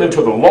was written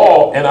into the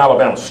law in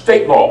Alabama,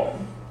 state law.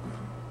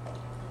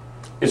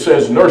 It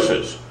says,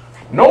 nurses.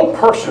 No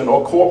person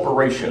or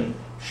corporation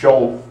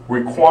shall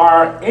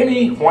require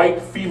any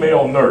white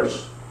female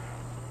nurse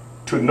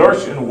to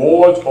nurse in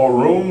wards or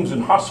rooms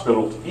in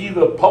hospitals,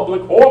 either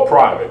public or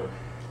private,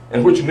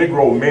 in which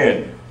Negro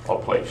men are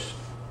placed.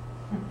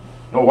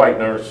 No white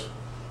nurse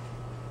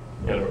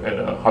in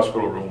a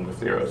hospital room if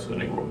there is a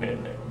Negro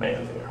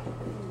man there.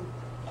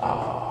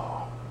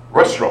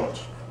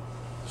 Restaurants.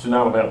 This is in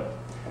Alabama,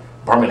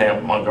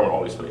 Birmingham, Montgomery,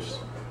 all these places.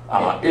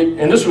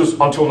 And this was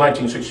until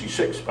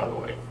 1966, by the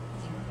way.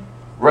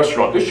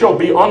 Restaurant. It shall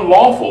be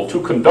unlawful to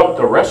conduct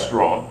a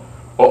restaurant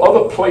or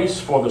other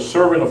place for the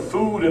serving of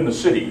food in the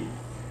city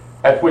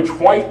at which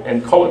white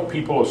and colored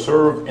people are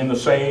served in the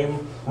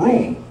same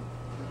room,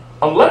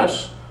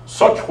 unless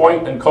such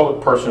white and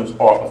colored persons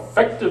are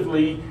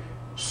effectively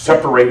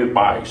separated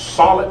by a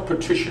solid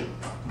partition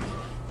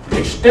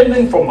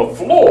extending from the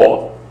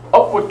floor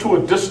upward to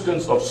a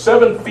distance of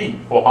 7 feet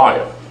or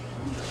higher,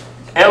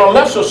 and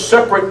unless a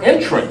separate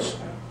entrance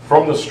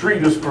from the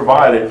street is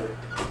provided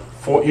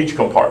for each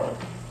compartment.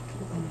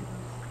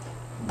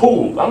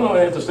 Pool. I don't know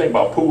what to think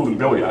about pool and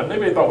billiard.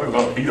 Maybe they thought we were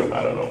going to beat them.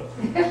 I don't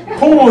know.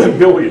 Pool and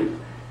billiard.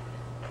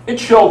 It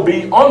shall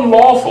be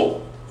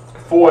unlawful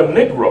for a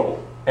Negro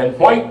and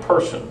white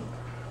person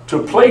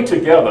to play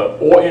together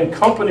or in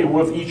company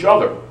with each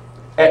other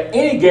at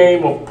any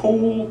game of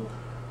pool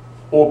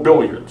or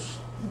billiards.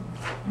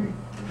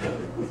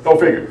 Go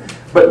figure.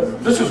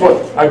 But this is what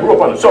I grew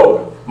up on.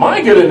 So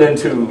my getting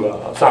into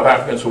South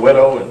Africa and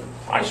Soweto, and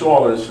I saw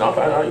all of this stuff.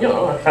 You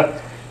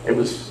know, it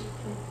was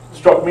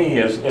struck me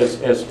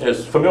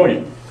as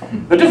familiar.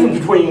 The difference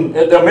between,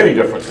 there are many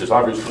differences,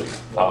 obviously,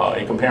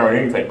 in comparing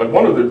anything, but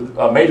one of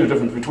the major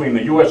differences between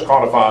the U.S.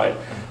 codified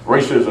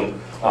racism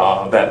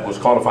that was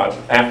codified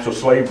after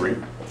slavery,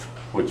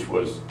 which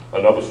was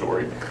another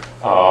story,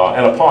 and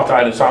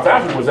apartheid in South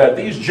Africa, was that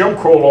these Jim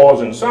Crow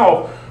laws in the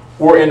South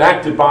were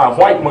enacted by a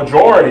white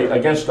majority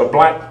against a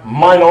black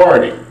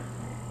minority.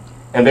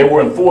 And they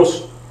were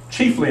enforced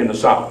chiefly in the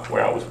South,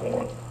 where I was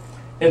born.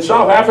 In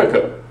South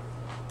Africa,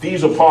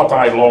 these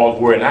apartheid laws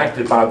were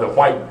enacted by the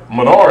white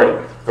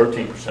minority,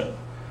 13%,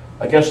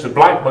 against the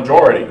black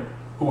majority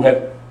who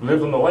had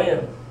lived in the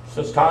land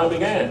since time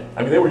began.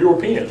 I mean, they were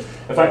European.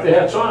 In fact, they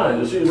had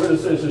signs. You see what it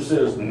says? It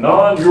says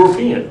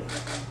non-European.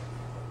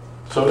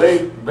 So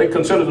they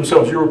considered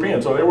themselves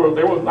European. So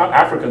they were not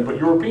African, but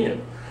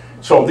European.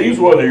 So these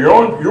were the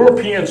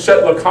European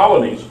settler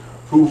colonies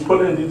who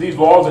put these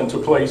laws into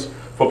place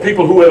for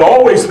people who had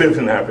always lived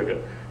in Africa.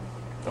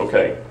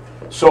 Okay,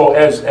 so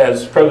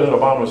as President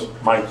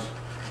Obama might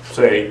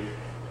say,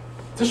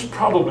 this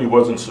probably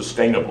wasn't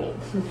sustainable.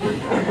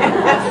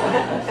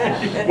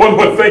 One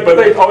would think, but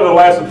they thought it would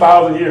last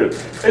 1,000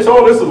 years. They said,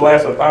 oh, this will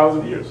last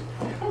 1,000 years.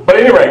 But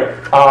anyway,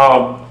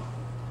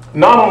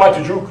 not unlike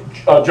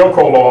the Jim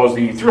Crow laws,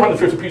 the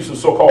 350 pieces of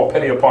so-called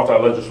petty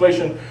apartheid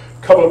legislation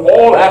covered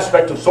all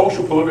aspects of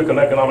social, political, and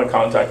economic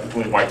contact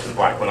between whites and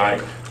black.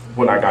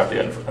 When I got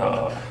there,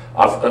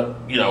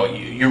 you know,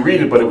 you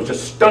read it, but it was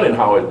just stunning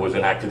how it was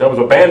enacted. There was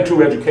a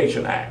Bantu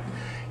Education Act.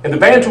 And the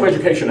Bantu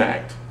Education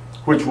Act,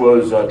 which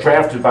was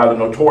drafted by the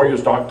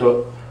notorious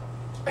Dr.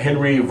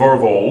 Henry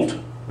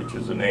Verwoerd, which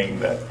is a name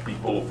that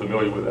people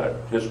familiar with that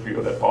history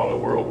of that part of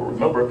the world will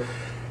remember,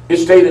 it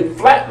stated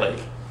flatly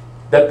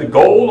that the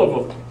goal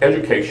of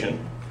education,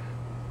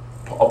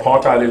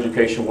 apartheid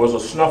education, was to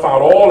snuff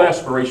out all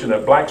aspiration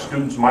that black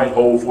students might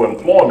hold for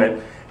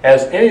employment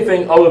as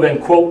anything other than,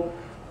 quote,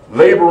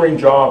 laboring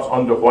jobs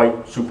under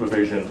white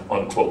supervision,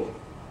 unquote.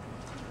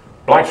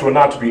 Blacks were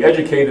not to be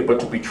educated, but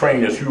to be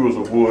trained as hewers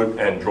of wood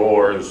and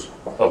drawers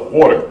of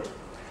water.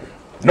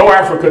 No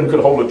African could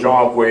hold a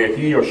job where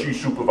he or she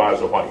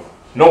supervised a white.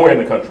 Nowhere in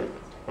the country.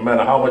 No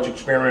matter how much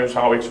experience,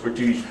 how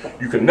expertise,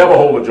 you could never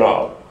hold a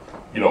job,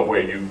 you know,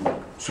 where you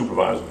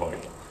supervise a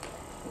white.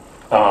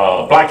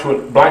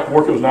 Black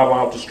workers were not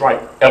allowed to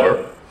strike,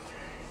 ever.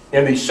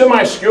 In the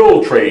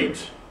semi-skilled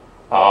trades,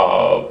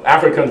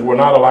 Africans were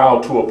not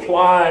allowed to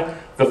apply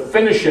the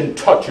finishing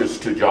touches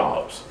to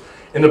jobs.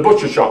 In the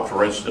butcher shop,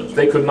 for instance,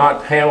 they could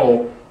not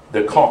handle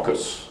the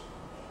carcass.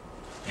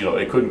 You know,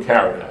 they couldn't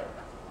carry that.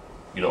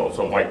 You know,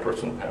 some white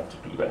person would have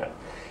to do that.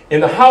 In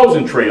the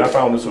housing trade, I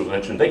found this was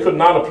interesting, they could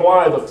not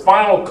apply the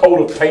final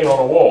coat of paint on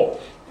a wall.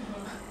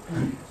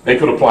 They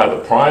could apply the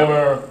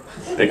primer,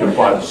 they could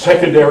apply the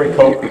secondary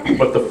coat,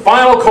 but the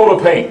final coat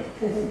of paint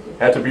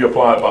had to be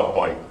applied by the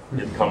white.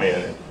 You'd come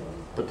in and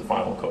put the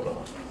final coat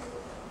on.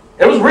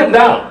 It was written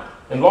down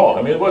in law.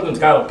 I mean, it wasn't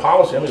kind of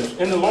policy, I mean, it's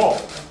in the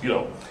law, you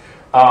know.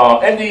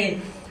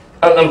 And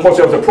of course,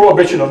 there was a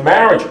Prohibition of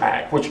Marriage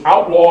Act, which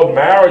outlawed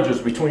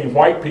marriages between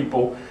white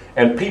people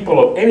and people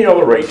of any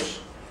other race,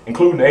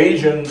 including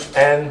Asians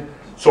and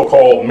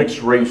so-called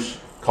mixed-race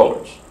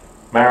colors.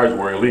 Marriages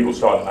were illegal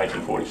starting in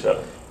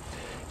 1947.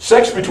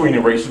 Sex between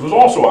the races was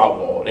also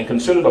outlawed and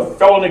considered a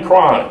felony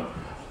crime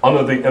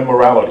under the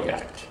Immorality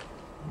Act.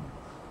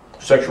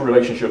 Sexual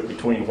relationship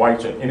between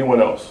whites and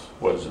anyone else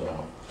was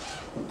a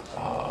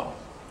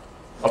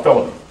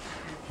felony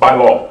by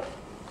law.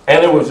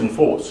 And it was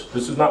enforced.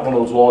 This is not one of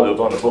those laws that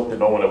was on the book that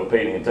no one ever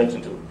paid any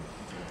attention to.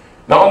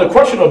 Now, on the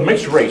question of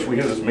mixed race, we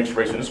hear this mixed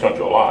race in this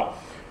country a lot.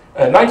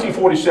 In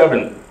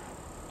 1947,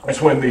 that's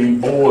when the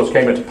Boers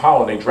came into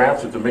power and they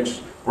drafted the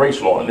mixed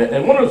race law.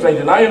 And one of the things,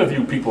 and I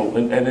interview people,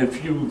 and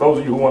if you, those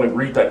of you who want to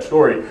read that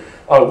story,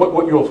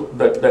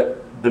 the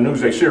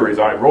Newsday series,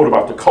 I wrote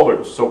about the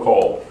colors,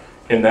 so-called,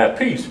 in that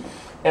piece.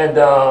 And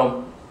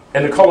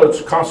the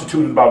colors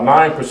constituted about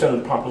 9%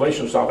 of the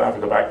population of South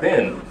Africa back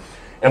then.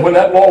 And when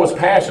that law was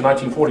passed in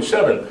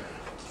 1947,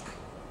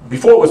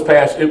 before it was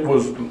passed, it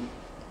was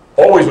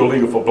always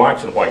illegal for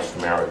blacks and whites to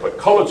marry, but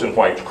coloreds and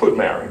whites could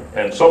marry,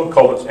 and some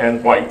coloreds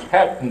and whites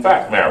had, in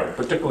fact, married,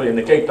 particularly in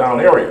the Cape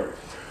Town area.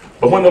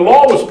 But when the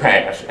law was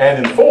passed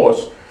and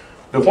enforced,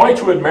 the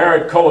whites who had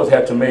married coloreds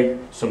had to make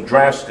some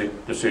drastic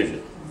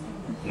decisions.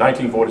 In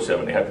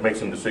 1947, they had to make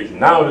some decisions.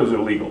 Now it is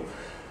illegal.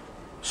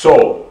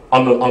 So,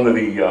 under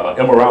the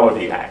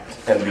Immorality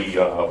Act and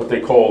the what they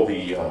call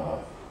the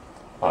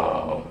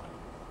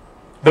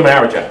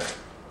Marriage Act,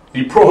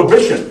 the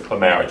Prohibition of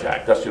Marriage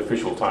Act, that's the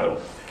official title.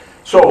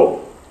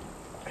 So,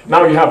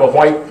 now you have a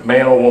white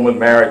man or woman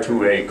married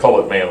to a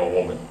colored man or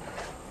woman,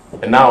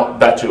 and now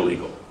that's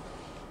illegal.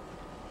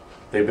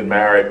 They've been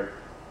married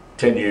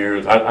 10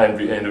 years. I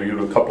interviewed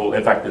a couple,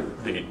 in fact,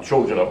 the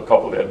children of a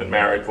couple that had been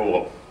married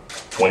for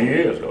 20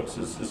 years ago.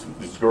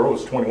 This girl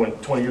was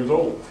 20 years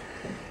old.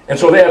 And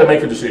so they had to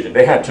make a decision.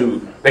 They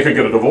could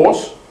get a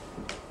divorce.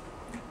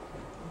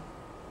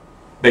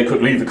 They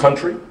could leave the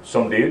country.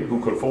 Some did,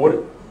 who could afford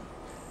it.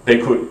 They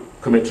could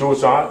commit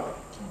suicide.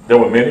 There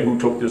were many who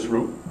took this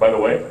route, by the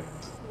way.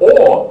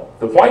 Or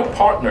the white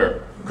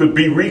partner could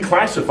be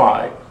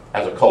reclassified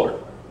as a colored.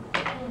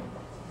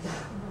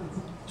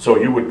 So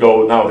you would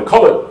go, now the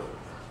colored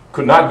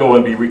could not go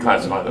and be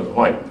reclassified as a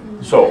white.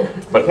 So,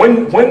 but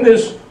when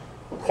this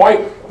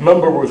white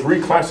member was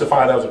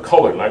reclassified as a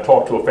colored, and I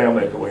talked to a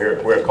family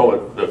where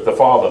colored, the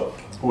father,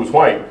 who was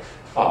white,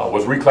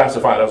 was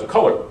reclassified as a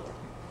colored.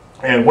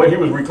 And when he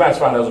was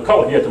reclassified as a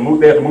colored, they had to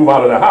move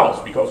out of their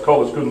house because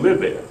coloreds couldn't live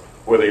there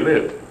where they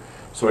lived.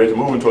 So he had to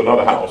move into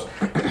another house.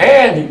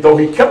 And though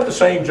he kept the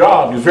same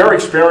job, he was very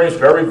experienced,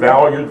 very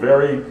valued,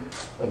 very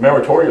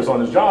meritorious on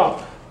his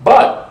job.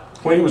 But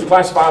when he was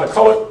classified as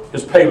colored,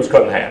 his pay was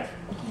cut in half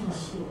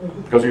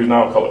because he was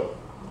now colored.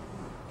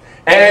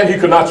 And he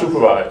could not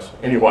supervise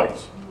any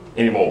whites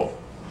anymore.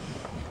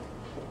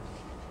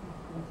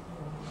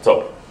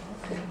 So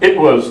it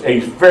was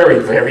a very,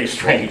 very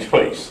strange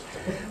place.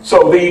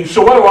 So the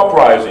Soweto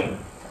Uprising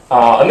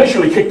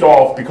initially kicked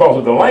off because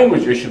of the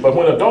language issue, but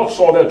when adults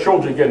saw their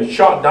children getting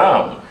shot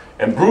down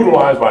and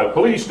brutalized by the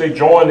police, they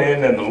joined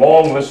in, and the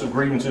long list of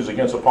grievances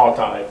against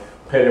apartheid,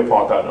 petty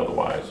apartheid and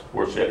otherwise,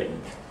 were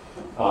setting.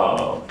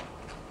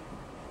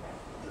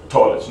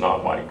 Toilets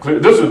not white.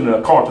 This is in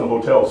the Carlton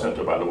Hotel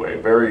Center, by the way,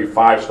 a very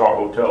five-star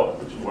hotel,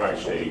 which is where I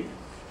stayed.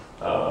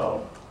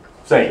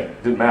 Same,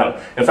 didn't matter.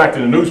 In fact,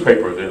 in the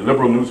newspaper, the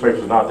liberal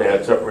newspapers not, they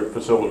had separate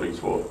facilities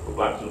for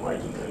blacks and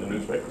whites in the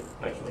newspaper.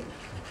 Next one.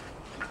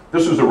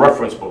 This is a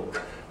reference book.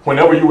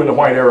 Whenever you were in the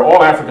white area,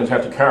 all Africans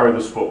had to carry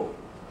this book.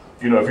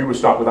 You know, if you were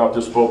stopped without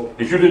this book,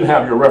 if you didn't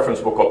have your reference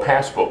book or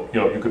passbook, you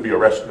know, you could be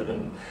arrested.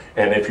 And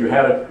if you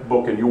had a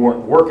book and you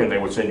weren't working, they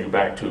would send you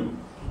back to,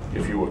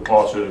 if you were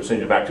incarcerated, they would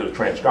send you back to the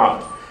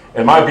Transcontinent.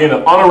 And my being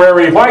an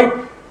honorary white,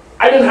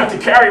 I didn't have to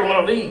carry one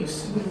of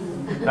these.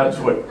 That's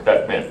what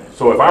that meant.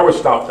 So if I were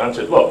stopped, I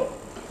said, look,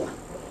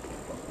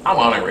 I'm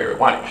honorary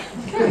white.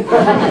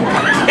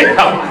 You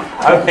know,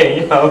 I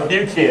mean, you know,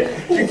 you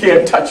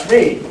can't touch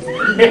me.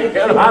 You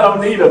know, I don't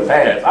need a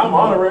pass. I'm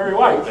honorary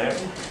white, man.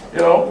 You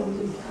know,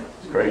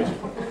 it's crazy.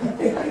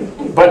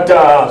 But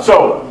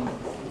so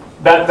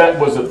that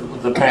was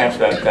the pass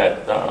that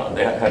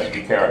they had to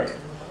be carried.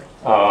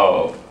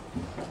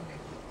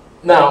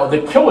 Now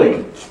the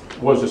killing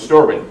was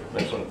disturbing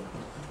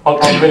on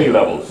many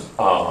levels.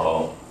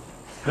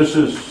 This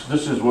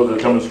was a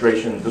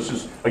demonstration.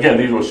 Again,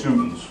 these were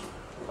students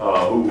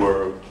who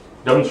were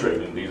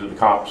demonstrating. These are the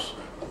cops.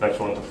 Next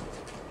one,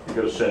 you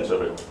get a sense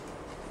of it.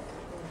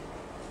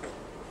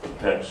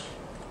 Next.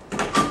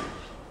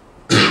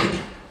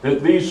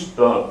 These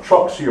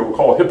trucks here were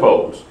called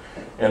hippos.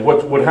 And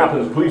what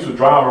happened is the police would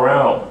drive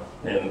around,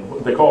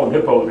 and they called them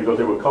hippos because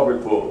they were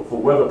covered for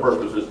weather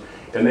purposes,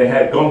 and they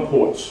had gun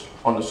ports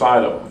on the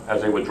side of them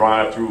as they would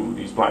drive through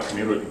these black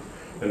communities.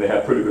 And they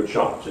had pretty good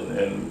shots,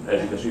 and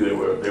as you can see, they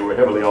were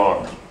heavily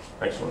armed.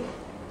 Next one.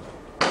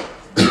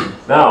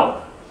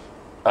 Now,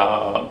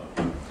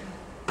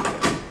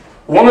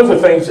 one of the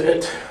things,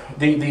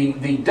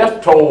 the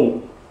death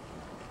toll,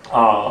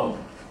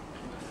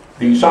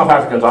 the South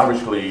Africans,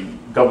 obviously,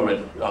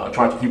 government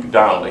trying to keep it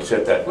down. They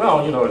said that,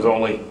 well, you know,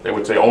 they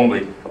would say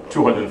only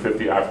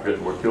 250 Africans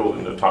were killed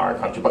in the entire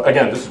country. But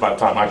again, this is by the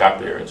time I got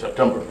there in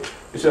September.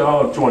 They said,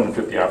 oh,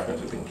 250 Africans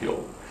have been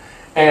killed.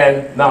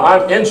 And now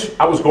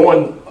I was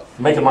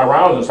making my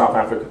rounds in South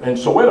Africa, in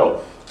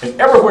Soweto, and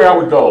everywhere I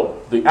would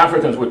go, the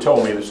Africans would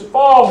tell me, this is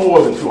far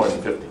more than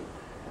 250.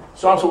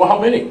 So I said, well, how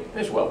many?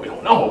 They said, well, we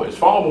don't know. It's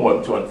far more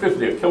than 250.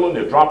 They're killing,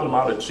 they're dropping them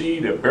out at sea,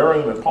 they're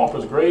burying them in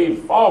paupers' graves,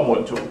 far more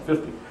than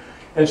 250.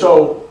 And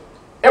so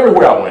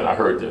everywhere I went, I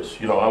heard this.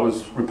 You know, I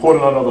was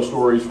reporting on other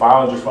stories,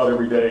 filing just about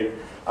every day,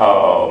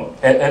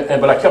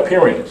 but I kept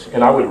hearing this,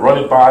 and I would run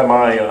it by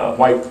my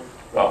white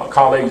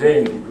colleagues.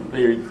 They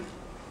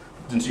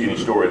didn't see any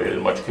story. They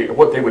didn't much care.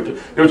 What they would do,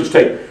 they would just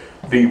take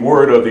the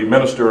word of the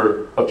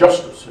Minister of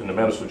Justice, and the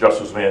Minister of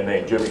Justice was a man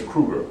named Jimmy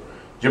Kruger.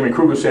 Jimmy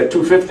Kruger said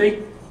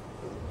 250,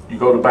 you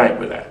go to bank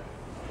with that.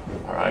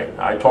 All right.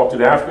 I talked to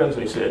the Africans,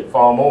 they said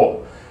far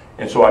more.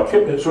 And so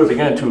it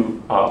began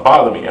to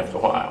bother me after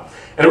a while.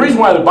 And the reason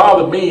why it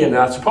bothered me, and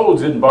I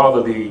suppose it didn't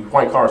bother the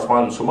white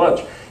correspondents so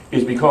much,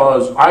 is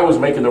because I was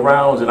making the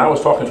rounds and I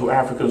was talking to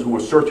Africans who were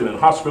searching in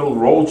hospitals,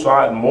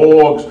 roadside,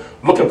 morgues,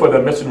 looking for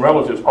their missing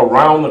relatives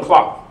around the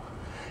clock.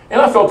 And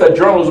I felt that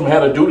journalism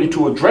had a duty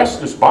to address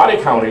this body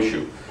count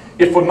issue,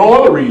 if for no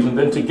other reason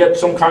than to get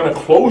some kind of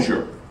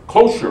closure,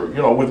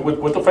 you know,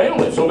 with the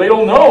family. So they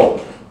don't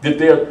know, did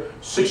their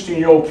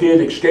 16-year-old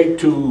kid escape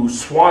to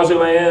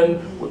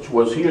Swaziland, which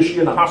was he or she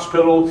in the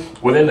hospital,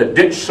 were they in a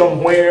ditch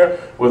somewhere,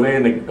 were they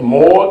in the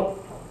morgue?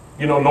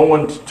 You know, no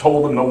one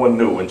told them, no one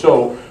knew. And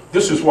so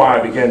this is why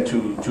I began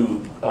to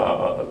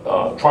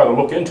try to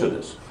look into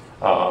this.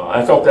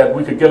 I felt that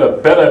we could get a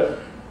better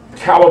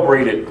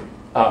calibrated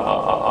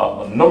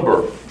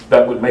number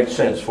that would make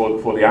sense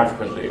for the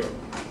Africans there.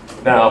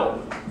 Now,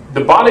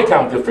 the body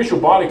count, the official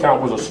body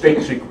count was a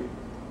state secret.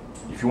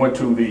 If you went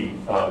to the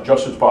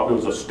Justice Department,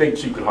 it was a state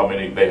secret how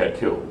many they had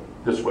killed.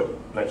 This way,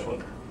 next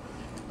one.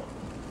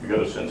 You get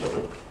a sense of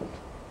it.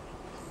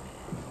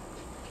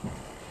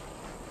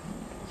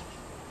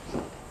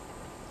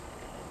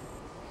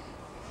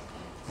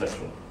 Next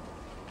one.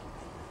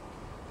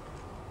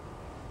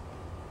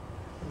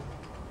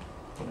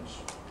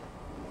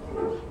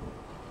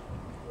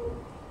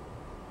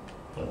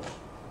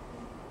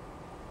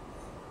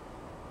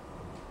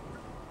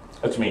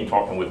 That's me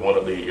talking with one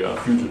of the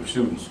fugitive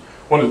students.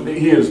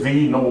 He is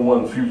the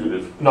 #1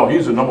 fugitive. No,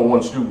 he's the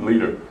 #1 student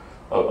leader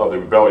of the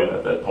rebellion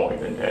at that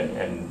point.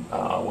 And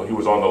when he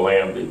was on the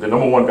lam, the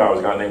 #1 guy was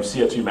a guy named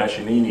Sietzi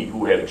Mashinini,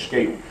 who had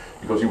escaped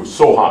because he was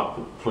so hot.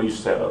 The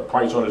police had a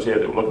price on his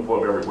head. They were looking for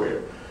him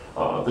everywhere.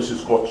 This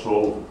is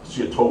Corso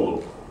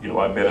Sietolo. You know,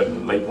 I met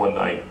him late one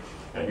night,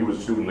 and he was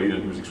a student leader,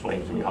 and he was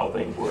explaining to me how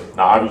things were.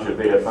 Now, obviously, if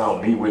they had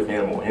found me with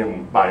him or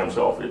him by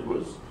himself, it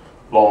was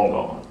long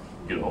gone,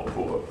 you know,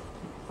 for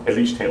at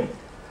least him.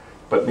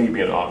 But me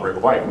being an honorary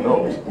white, who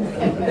knows?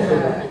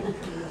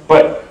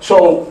 But,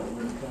 so,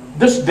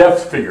 this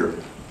death figure,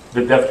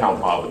 the death count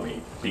bothered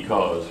me,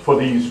 because for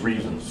these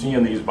reasons,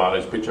 seeing these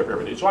bodies, picture up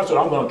every day. So I said,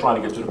 I'm going to try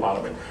to get to the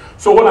bottom of it.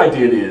 So what I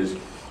did is,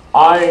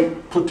 I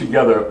put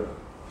together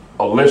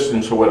a list in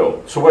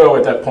Soweto. Soweto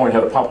at that point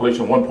had a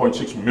population of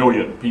 1.6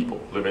 million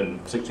people living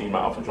 16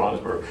 miles from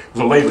Johannesburg. It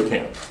was a labor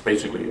camp,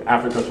 basically.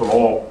 Africans from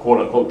all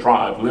quote-unquote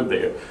tribes lived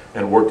there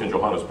and worked in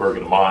Johannesburg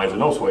in the mines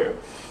and elsewhere.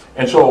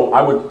 And so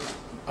I would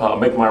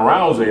make my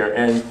rounds there,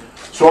 and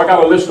so I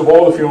got a list of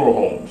all the funeral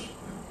homes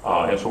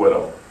in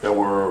Soweto. There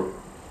were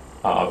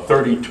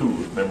 32,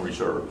 if memory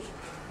serves,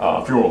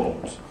 funeral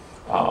homes,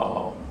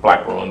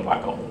 black run,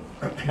 black owned.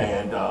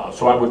 And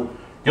so I would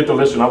get the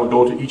list and I would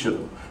go to each of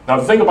them. Now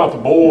the thing about the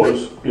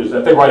Boers is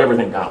that they write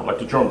everything down, like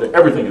the Germans,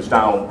 everything is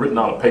down, written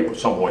on a paper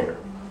somewhere.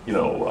 You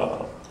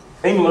know,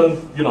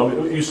 England, you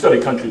know, you study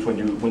countries when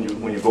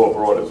you go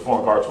abroad as a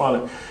foreign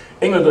correspondent.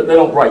 England, they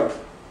don't write.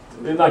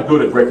 They're not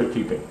good at record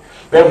keeping.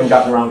 They haven't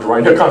gotten around to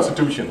writing their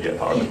constitution yet,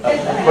 hardly.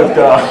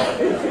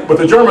 But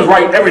the Germans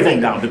write everything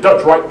down. The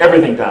Dutch write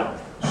everything down.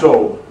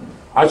 So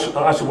I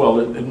said, well,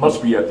 it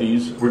must be at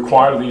these,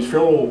 require these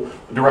funeral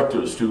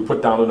directors to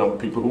put down the number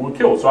of people who were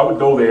killed. So I would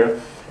go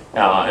there,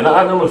 and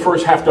I remember the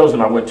first half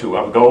dozen I went to.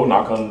 I would go,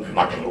 knock on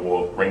the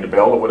wall, ring the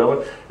bell or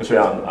whatever, and say,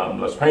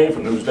 I'm Les Payne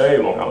from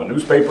Newsday, Long Island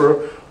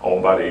newspaper,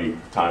 owned by the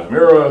Times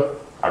Mirror.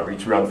 I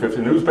reach around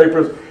 50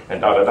 newspapers,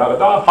 and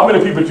da-da-da-da-da. How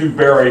many people did you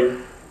bury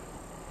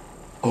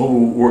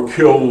who were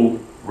killed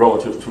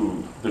relative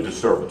to the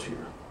disturbance here?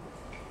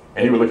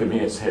 And he would look at me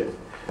and said,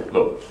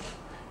 look,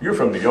 you're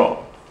from New York,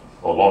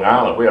 or Long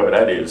Island, wherever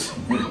that is.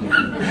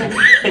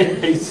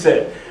 He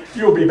said,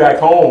 you'll be back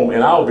home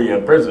and I'll be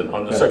in prison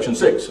under Section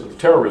 6 of the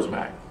Terrorism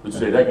Act, which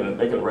said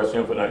they can arrest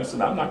him for that. He said,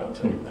 no, I'm not going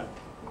to tell you that.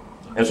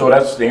 And so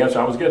that's the answer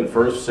I was getting,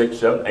 first, 6,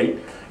 7, 8,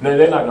 and then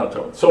they're not going to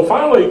tell me. So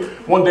finally,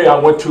 one day I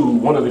went to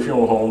one of the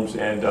funeral homes,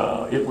 and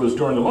it was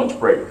during the lunch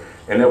break,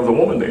 and there was a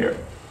woman there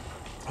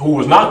who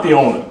was not the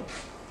owner,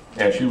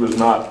 and she was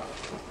not,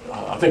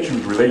 I think she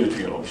was related to,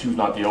 you know, she was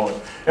not the owner.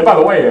 And by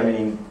the way, I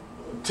mean,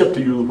 tip to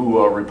you who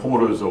are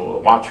reporters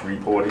or watch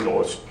reporting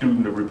or a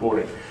student of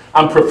reporting,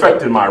 I'm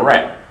perfecting my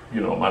rap.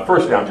 You know, my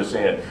first day I'm just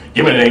saying,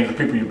 give me the names of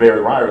people you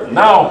buried riots.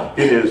 Now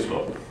it is,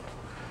 look,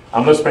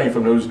 I'm Les Payne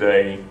from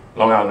Newsday,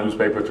 Long Island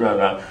newspaper,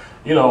 309.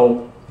 You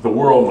know, the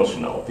world must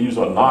know. These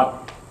are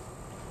not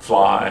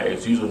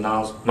flies, these are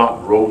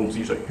not rodents,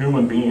 these are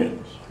human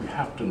beings. We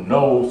have to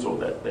know so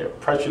that their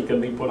pressure can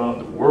be put on.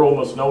 The world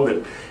must know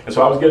that. And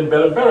so I was getting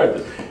better and better at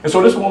this. And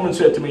so this woman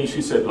said to me,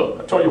 she said, look,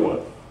 I tell you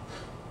what.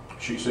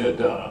 She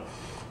said,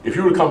 if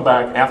you were to come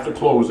back after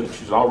closing,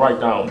 she said, I'll write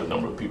down the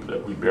number of people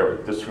that we buried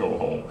at this funeral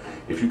home.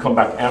 If you come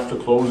back after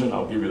closing,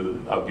 I'll give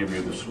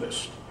you this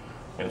list.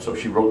 And so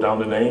she wrote down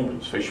the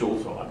names,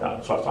 officials, so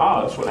I said,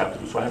 that's what I have to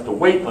do. So I have to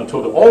wait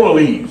until the owner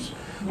leaves.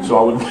 So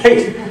I would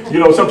wait, you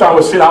know, sometimes I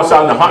would sit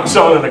outside in the hot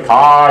sun in the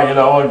car, you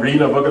know, and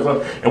reading a book or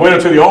something, and wait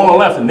until the owner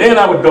left, and then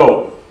I would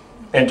go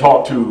and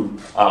talk to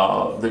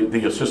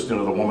the assistant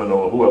of the woman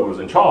or whoever was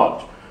in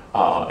charge.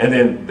 And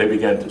then they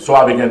began to, so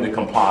I began to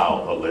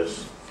compile a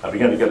list. I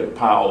began to get a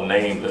compile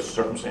names, lists,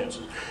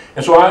 circumstances.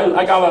 And so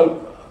I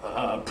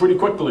got pretty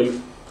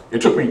quickly,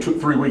 it took me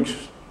 2-3 weeks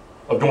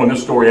of doing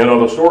this story and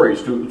other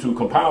stories to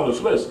compile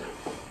this list.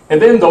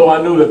 And then, though, I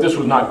knew that this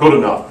was not good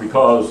enough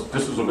because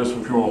this is a list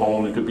from funeral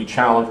home. It could be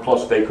challenged,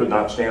 plus they could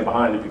not stand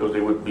behind it because they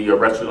would be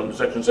arrested under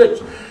Section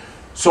 6.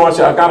 So I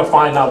said, I got to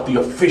find out the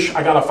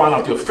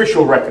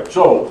official record.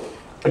 So,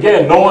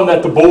 again, knowing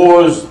that the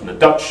Boers and the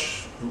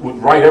Dutch would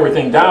write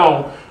everything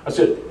down, I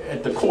said,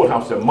 at the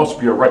courthouse there must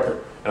be a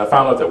record. And I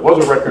found out there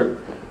was a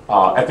record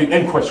at the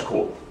inquest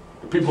court.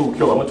 The people who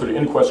killed, I went to the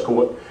inquest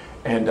court.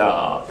 And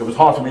it was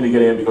hard for me to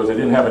get in because they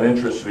didn't have an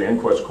interest in the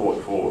inquest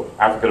court for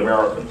African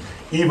Americans,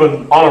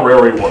 even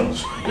honorary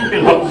ones.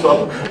 You know,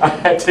 so I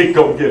had to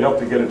go get help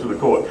to get into the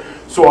court.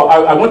 So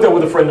I went there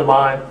with a friend of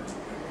mine.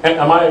 And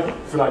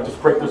should I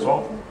just break this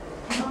off?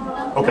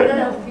 Okay.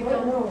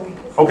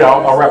 Okay,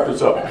 I'll wrap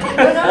this up.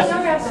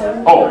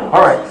 Oh,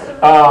 all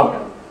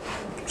right.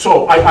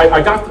 So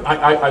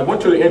I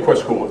went to the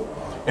inquest court,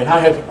 and I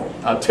had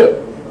a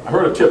tip. I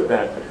heard a tip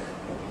that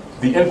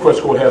the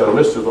inquest court had a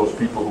list of those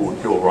people who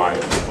were killed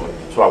rioting.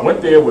 So I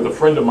went there with a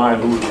friend of mine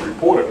who was a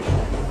reporter,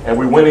 and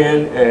we went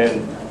in,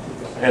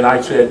 and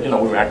I said, you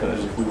know, we were acting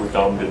as if we were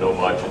dumb, didn't know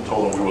much, and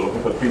told them we were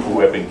looking for people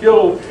who had been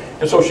killed.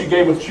 And so she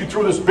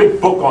threw this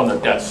big book on the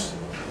desk.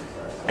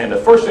 And the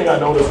first thing I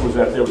noticed was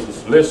that there was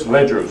this list,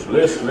 ledgers,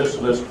 list,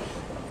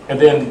 and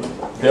then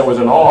there was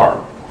an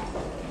R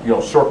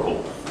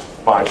circled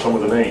by some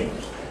of the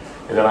names.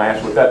 And then I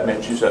asked what that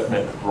meant. She said it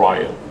meant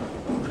riot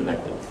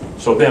connected.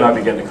 So then I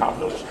began to copy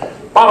those.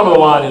 Bottom of the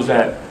line is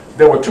that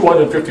there were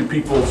 250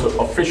 people that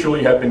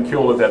officially had been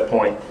killed at that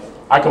point.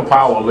 I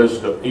compiled a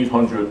list of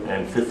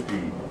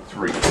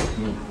 853.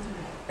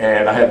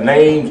 And I had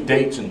names,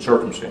 dates, and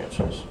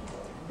circumstances.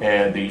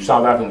 And the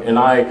South African, and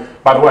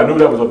by the way, I knew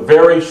that was a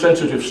very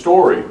sensitive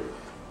story.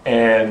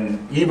 And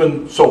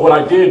even, so what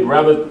I did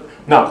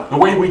now, the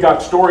way we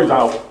got stories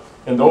out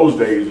in those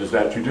days is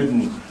that you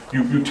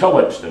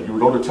telexed them. You would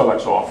go to the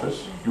telex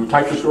office, you would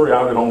type the story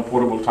out at home,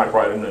 portable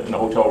typewriter in the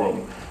hotel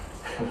room.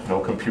 No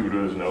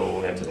computers,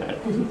 no internet,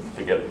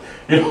 forget it.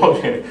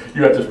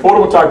 You had this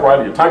portable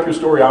typewriter, you type your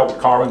story out with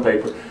carbon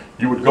paper,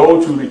 you would go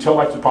to the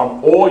telex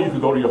department, or you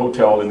could go to your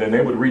hotel, and then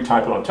they would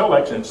retype it on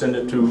telex and send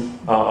it to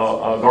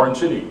Garden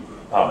City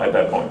at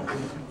that point.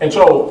 And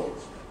so,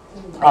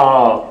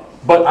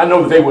 but I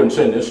know that they wouldn't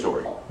send this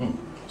story,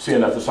 seeing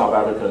that the South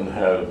African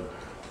had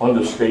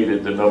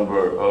understated the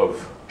number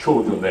of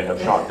children they have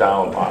shot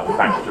down by a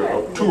factor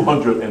of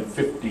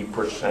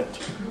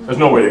 250%. There's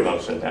no way they're going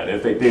to send that.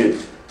 If they did,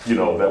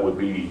 that would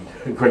be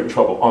great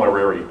trouble,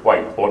 honorary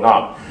white or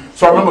not.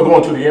 So I remember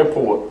going to the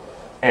airport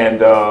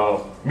and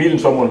meeting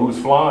someone who was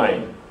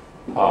flying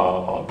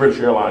British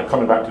Airlines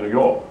coming back to New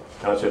York.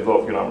 And I said,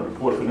 look, I'm a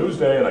reporter for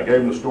Newsday, and I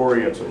gave him the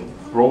story and some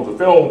rolls of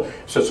film. He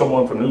said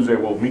someone from Newsday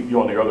will meet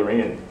you on the other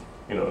end.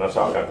 That's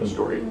how I got the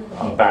story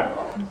back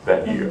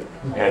that year.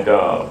 And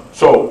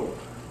so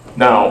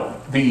now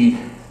the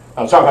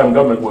South African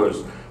government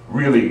was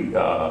really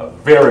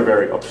very,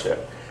 very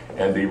upset.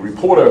 And the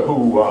reporter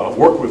who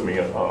worked with me,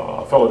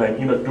 a fellow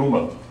named Enoch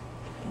Duma,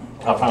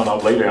 I found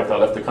out later after I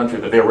left the country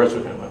that they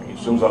arrested him. As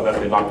soon as I left,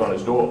 they knocked on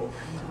his door.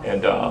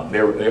 And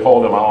they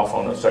hauled him off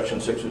on a Section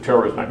 6 of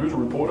terrorism. He was a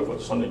reporter for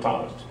the Sunday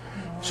Times.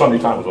 Sunday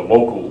Times was a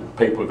local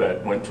paper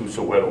that went to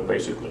Soweto,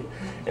 basically.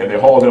 And they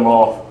hauled him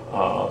off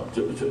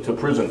to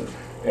prison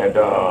and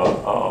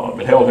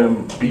held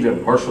him, beat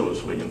him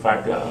mercilessly. In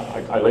fact,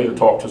 I later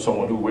talked to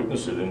someone who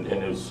witnessed it, and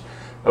there's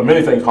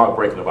many things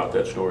heartbreaking about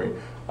that story.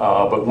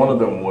 But one of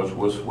them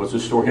was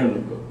this story.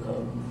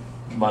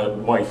 My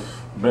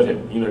wife met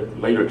him. He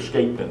later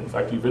escaped, and in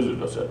fact, he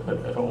visited us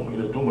at home,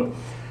 Duma.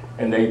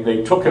 And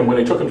they took him, when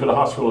they took him to the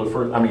hospital to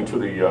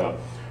the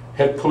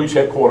police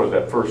headquarters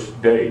that first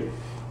day,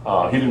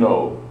 he didn't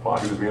know why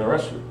he was being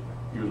arrested.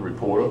 He was a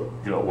reporter,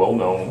 well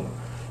known,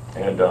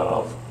 and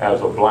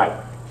as a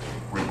black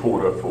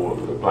reporter for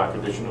the black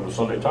edition of the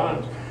Sunday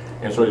Times.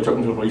 And so they took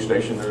him to the police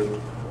station. The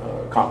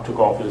cop took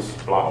off his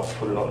blouse,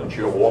 put it on a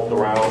chair, walked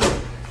around.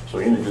 So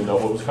he didn't know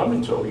what was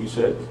coming. So he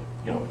said,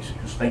 he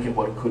was thinking,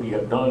 what could he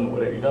have done?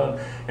 What had he done?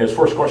 And his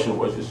first question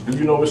was, do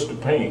you know Mr.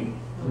 Payne?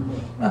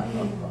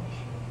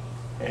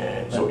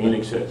 And so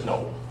Enoch said,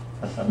 no.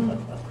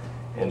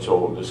 And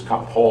so this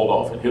cop hauled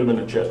off and hit him in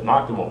the chest,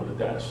 knocked him over the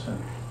desk.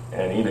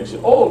 And Enoch said,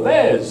 oh,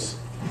 Les.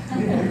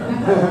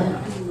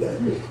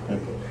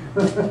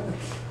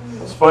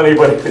 It's funny,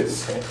 but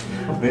it's,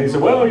 then he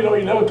said, well, he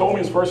never told me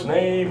his first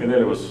name. And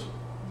then it was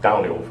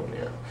downhill from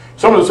there.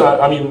 Some of this,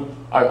 I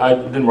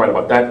didn't write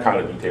about that kind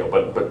of detail,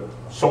 but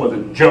some of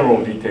the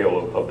general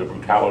detail of the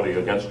brutality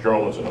against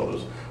journalists and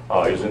others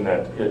is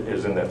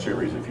in that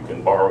series. If you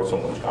can borrow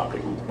someone's copy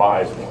who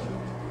buys one,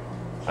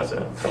 that's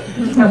it.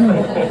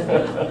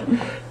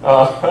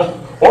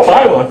 Or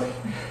buy one.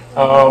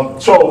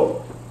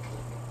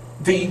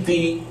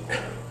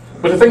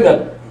 But the thing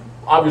that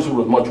obviously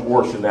was much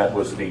worse than that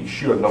was the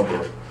sheer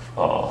number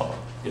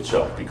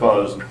itself,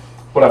 because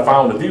what I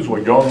found that these were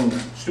young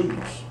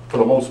students for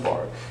the most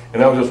part.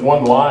 And there was just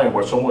one line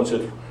where someone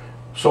said,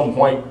 some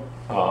white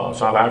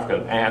South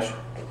African asked,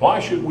 why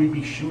should we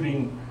be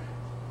shooting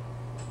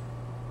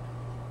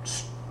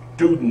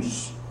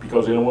students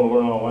because they don't want to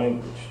learn our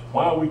language?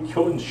 Why are we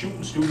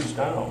shooting students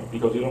down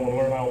because they don't want to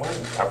learn our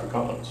language,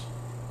 Afrikaans?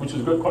 Which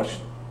is a good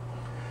question.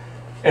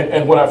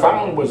 And what I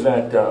found was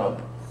that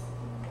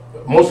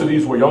most of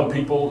these were young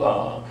people.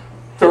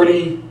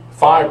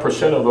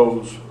 35% of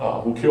those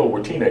who killed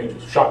were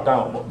teenagers, shot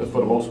down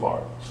for the most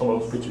part. Some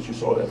of those pictures you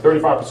saw, that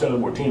 35% of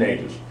them were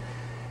teenagers.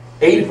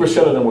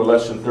 80% of them were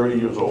less than 30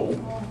 years old.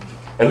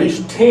 At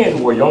least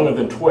 10 were younger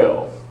than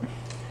 12.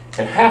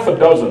 And half a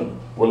dozen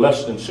were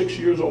less than 6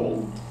 years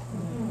old.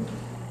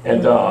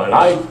 And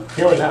I,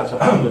 hearing that,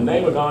 said, how in the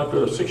name of God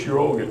could a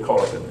 6-year-old get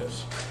caught up in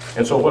this?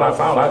 And so what I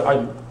found,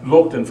 I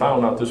looked and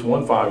found out this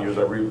 5 years,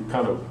 I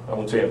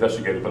wouldn't say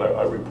investigated, but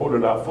I reported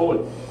it out fully.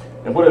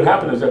 And what had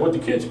happened is that with the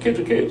kids are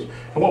kids.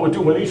 And what would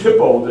do when these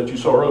hippos that you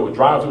saw earlier would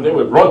drive through, they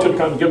would run to the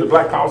camera and give the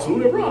black power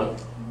salute, they'd run.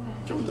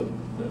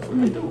 That's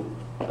what they do.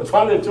 That's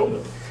why they told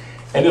them.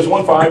 And this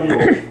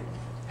 5-year-old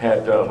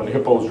had, when the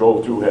hippos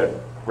drove through,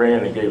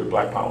 ran and gave the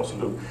black power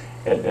salute.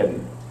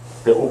 And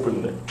they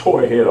opened and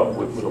tore her head up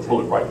with a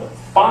bullet right there.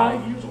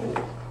 5 years old.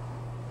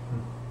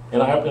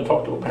 And I happened to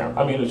talk to a parent.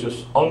 I mean, it's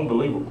just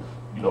unbelievable,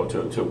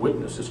 to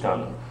witness this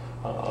kind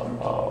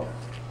of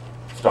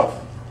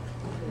stuff.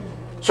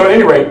 So at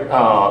any rate,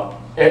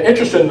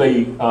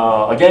 interestingly,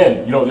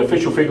 again, the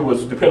official figure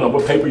was, depending on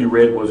what paper you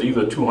read, was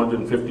either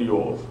 250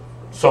 or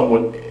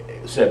someone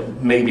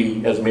said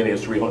maybe as many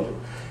as 300.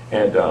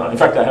 And in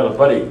fact, I had a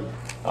buddy,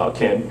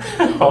 Ken,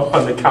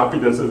 on the copy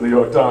that's in the New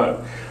York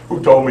Times,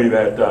 who told me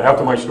that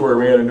after my story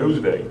ran in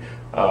Newsday,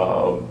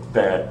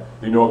 that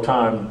the New York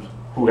Times,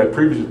 who had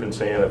previously been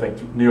saying, I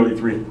think, nearly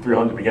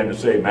 300, began to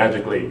say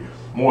magically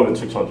more than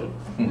 600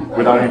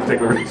 without any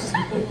particular reason.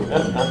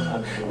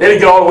 They didn't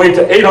get all the way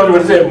to 800,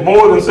 but they said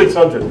more than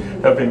 600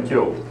 have been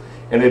killed.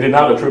 And they did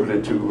not attribute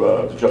it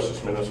to the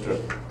Justice Minister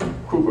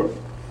Kruger,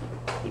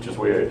 which is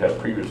where it had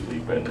previously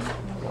been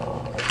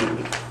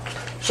attributed.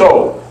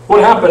 So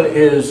what happened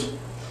is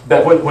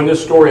that when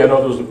this story and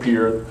others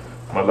appeared,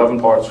 my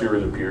 11-part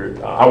series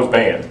appeared, I was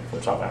banned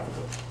from South Africa.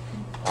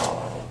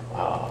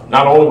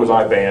 Not only was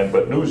I banned,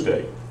 but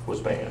Newsday was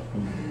banned.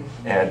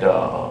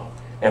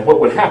 And what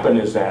would happen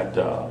is that,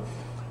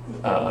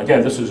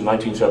 again, this is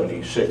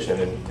 1976,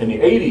 and in the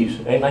 80s,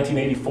 in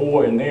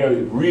 1984, and there,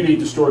 really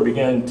the story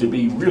began to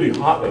be really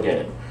hot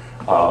again.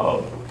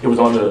 It was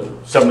on the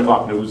 7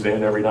 o'clock news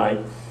then every night.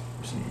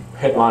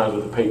 Headlines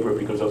of the paper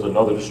because there was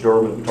another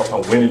disturbance. We talked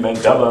about Winnie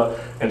Mandela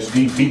and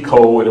Steve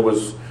Biko, and it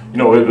was, you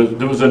know,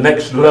 there was the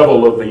next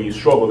level of the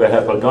struggle that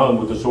had begun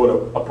with the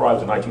Soweto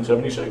Uprising in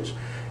 1976.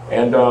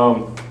 And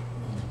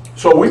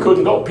so we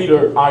couldn't go.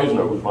 Peter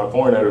Eisner, who was my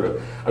foreign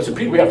editor, I said,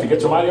 Peter, we have to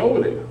get somebody over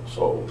there.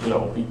 So, you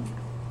know,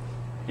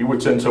 he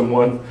would send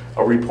someone,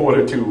 a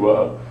reporter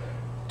to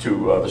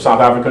the South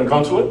African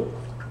consulate.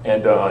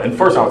 And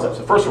first I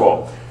said, first of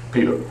all,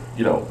 Peter,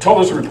 you know, tell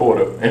this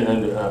reporter,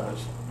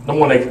 no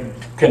one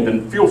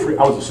can feel free.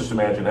 I was assistant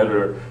manager and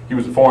editor. He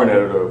was a foreign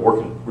editor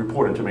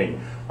reporting to me.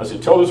 I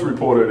said, tell this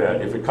reporter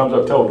that if it comes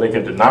up, tell them they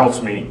can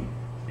denounce me.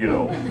 You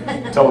know,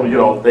 tell them, you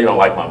know, they don't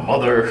like my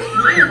mother.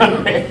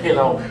 You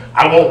know,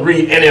 I won't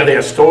read any of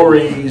their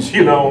stories.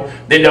 You know,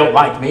 they don't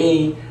like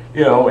me.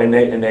 You know, and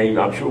they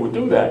I'm sure would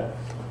do that.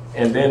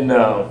 And then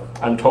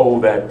I'm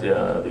told that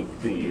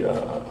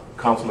the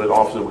consulate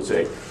officer would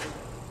say,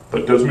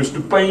 but does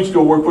Mr. Payne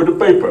still work for the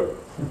paper?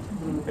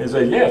 And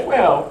say, yes,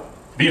 well,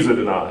 visa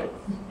denied.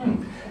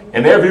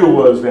 And their view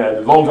was that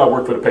as long as I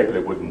worked for the paper, they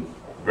wouldn't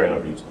grant a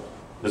visa.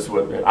 This is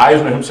what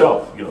Eisner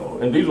himself, you know,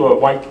 and these were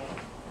white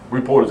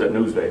reporters at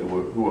Newsday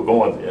who were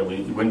going there.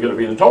 We wouldn't get a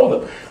visa, and told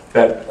them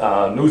that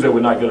Newsday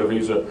would not get a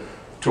visa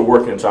to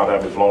work in South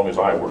Africa as long as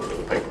I worked for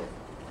the paper.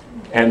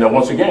 And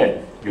once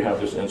again, you have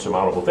this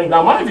insurmountable thing.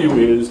 Now, my view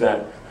is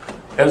that,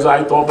 as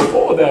I thought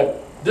before,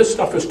 that this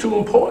stuff is too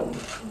important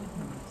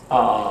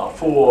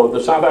for the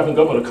South African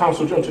government, the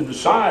Council General, to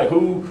decide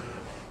who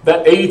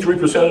that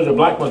 83% of the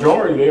black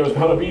majority there is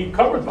going to be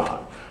covered by.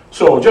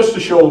 So just to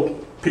show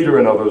Peter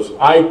and others,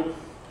 I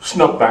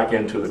snuck back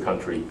into the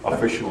country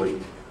officially.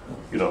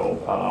 You know,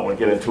 I want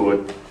to get into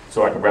it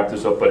so I can wrap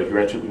this up, but if you're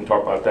interested, we can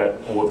talk about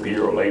that over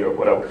beer or later or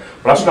whatever.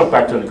 But I snuck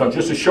back to the country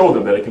just to show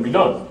them that it can be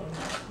done.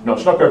 You know,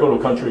 I snuck back into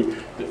the country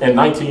in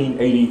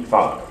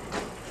 1985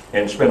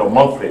 and spent a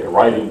month there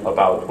writing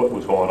about what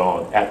was going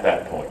on at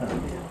that point.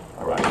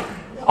 All right.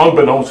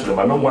 Unbeknownst to them,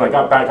 I remember when I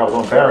got back, I was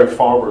on Barry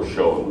Farber's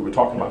show, and we were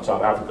talking about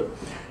South Africa.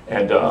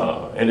 And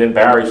then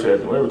Barry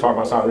said, we were talking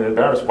about South Africa, and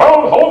Barry said,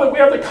 well, hold it, we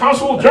have the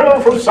Consul General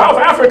from South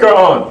Africa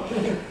on.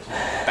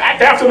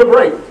 Back after the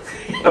break.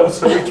 You know,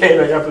 so we came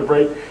back after the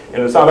break,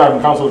 and the South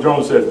African Consul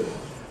General said,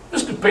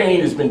 Mr.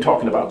 Payne has been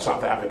talking about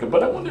South Africa,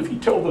 but I wonder if he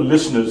told the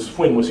listeners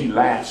when was he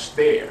last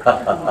there.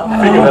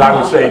 Figuring that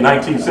I would say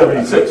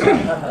 1976.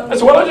 I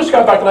said, well, I just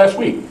got back last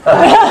week.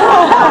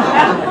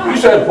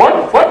 He said,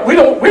 what? We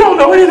don't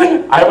know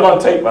anything? I have it on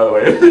tape, by the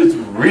way. It's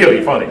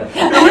really funny.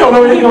 We don't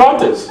know anything about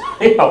this.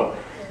 You know.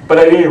 But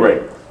at any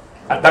rate,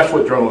 that's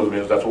what journalism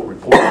is, that's what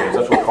reporting is,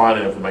 that's what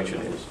finding information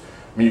is.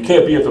 I mean, you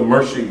can't be at the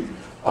mercy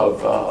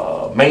of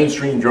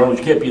mainstream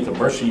journalists, you can't be at the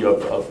mercy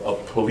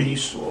of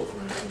police or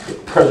the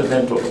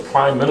president or the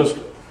prime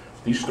minister.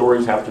 These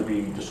stories have to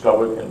be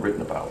discovered and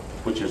written about,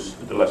 which is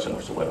the lesson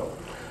of Soweto.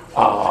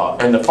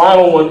 And the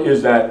final one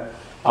is that,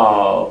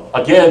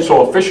 again,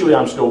 so officially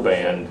I'm still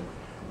banned,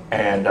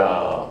 and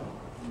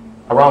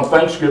around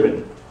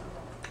Thanksgiving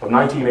of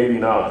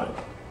 1989,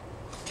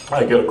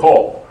 I get a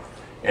call.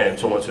 And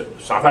someone said,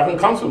 South African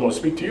Consul wants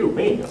to speak to you.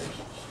 Me,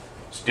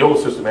 still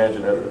assistant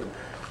manager editor.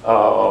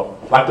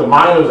 Like the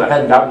miners, I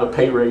hadn't gotten a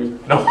pay raise.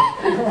 No.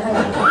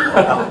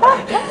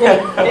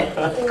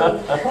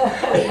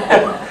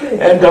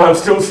 And I'm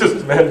still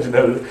assistant manager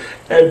editor.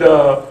 And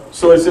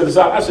so he said,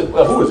 I said,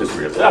 well, who is this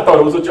really? I thought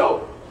it was a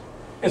joke.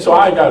 And so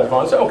I got his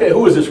phone and said, okay,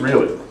 who is this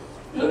really?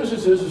 This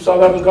is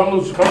South African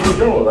Consul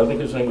General. I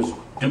think his name was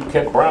Duke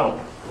Kent Brown.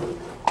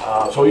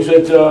 So he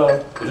said, is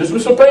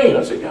this Mr. Payne?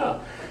 I said, yeah.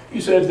 He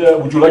said,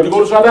 would you like to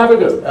go to South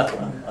Africa?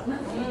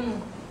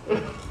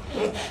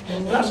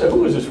 And I said,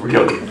 who is this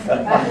really? He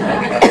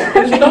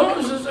said, no,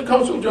 this is the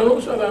Consul General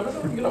of South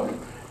Africa, you know.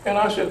 And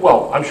I said,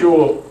 well, I'm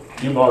sure,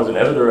 even though I was an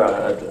editor,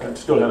 I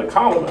still had a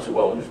column. I said,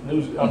 well,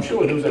 I'm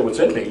sure Newsday would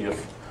send me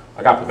if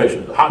I got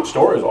permission. The hot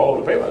stories all over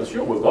the paper. I said,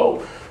 sure, we'll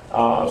go.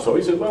 So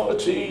he said, well,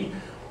 let's see,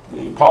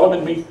 the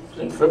Parliament meets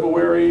in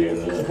February,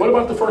 and what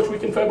about the first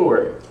week in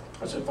February?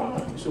 I said, fine.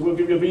 He said, we'll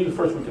give you a visa the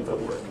first week in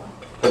February.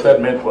 What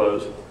that meant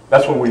was,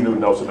 that's when we knew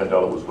Nelson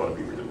Mandela was going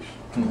to be released.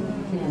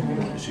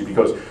 You see,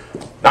 because,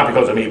 not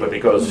because of me, but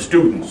because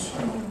students,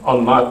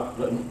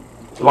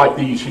 like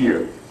these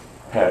here,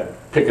 had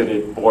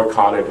picketed,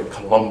 boycotted in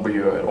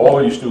Columbia, and all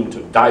of these students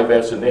have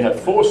divested, and they had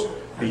forced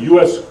the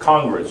U.S.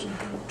 Congress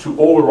to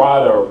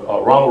override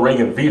a Ronald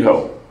Reagan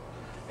veto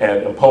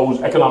and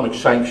impose economic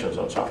sanctions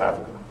on South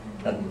Africa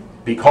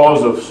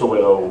because of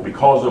Soweto,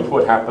 because of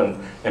what happened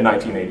in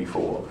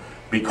 1984,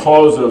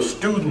 because of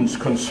students'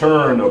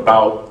 concern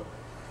about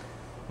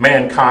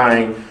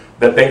mankind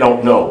that they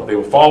don't know. They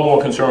were far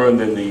more concerned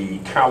than the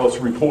callous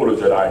reporters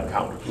that I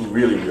encountered, who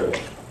really,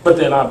 but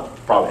then I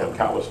probably am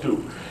callous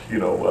too, you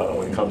know,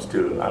 when it comes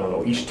to, I don't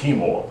know, East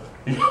Timor,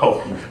 you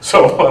know.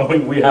 So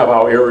we have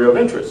our area of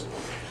interest.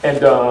 And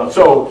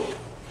so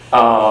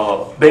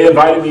they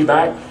invited me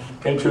back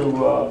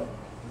into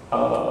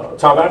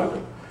South Africa.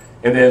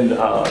 And then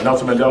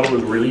Nelson Mandela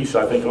was released,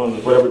 I think,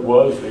 on whatever it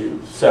was, the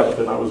 7th,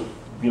 and I was,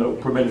 you know,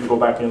 permitted to go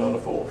back in on the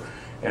 4th.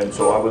 And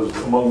so I was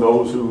among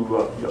those who,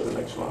 you know, the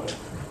next slide.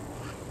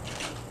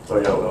 So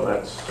yeah, well,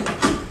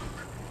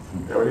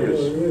 there it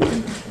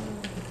is.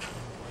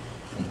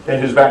 In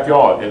his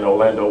backyard in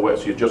Orlando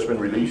West. He had just been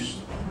released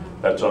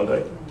that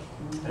Sunday.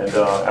 And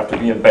after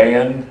being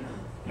banned,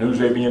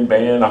 Newsday being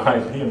banned, I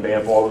being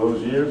banned for all of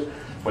those years,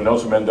 when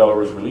Nelson Mandela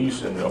was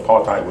released and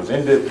apartheid was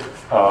ended,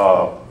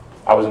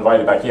 I was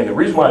invited back in. The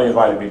reason why they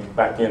invited me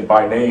back in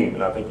by name,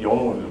 and I think the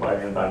only one who's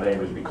invited in by name,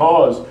 is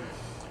because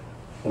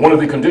one of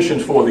the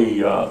conditions for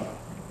the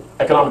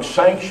economic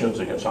sanctions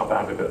against South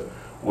Africa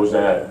was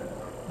that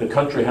the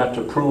country had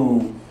to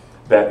prove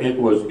that it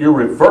was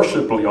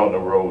irreversibly on the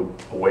road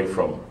away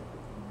from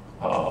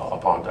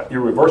apartheid,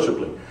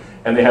 irreversibly.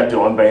 And they had to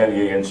unban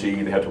the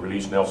ANC, they had to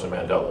release Nelson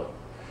Mandela.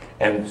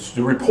 And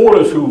the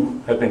reporters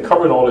who had been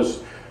covering all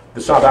this,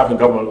 the South African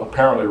government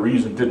apparently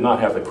reason did not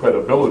have the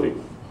credibility,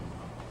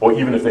 or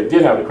even if they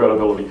did have the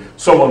credibility,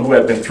 someone who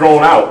had been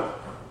thrown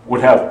out would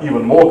have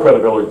even more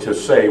credibility to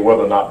say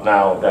whether or not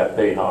now that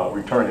they are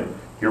returning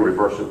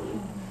irreversibly.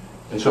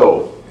 And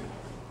so,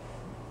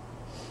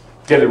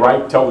 get it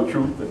right, tell the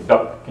truth, and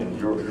duck, and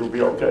you'll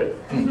be okay.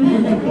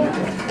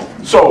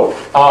 So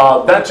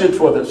that's it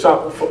for the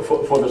South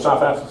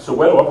African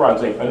Soweto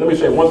Uprising. And let me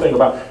say one thing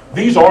about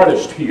these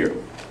artists here,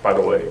 by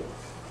the way,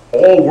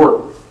 all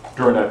worked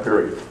during that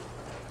period.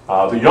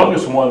 The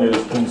youngest one is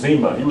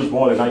Nzima. He was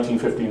born in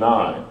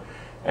 1959,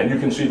 and you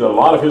can see that a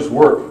lot of his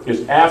work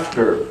is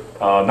after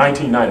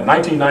 1990.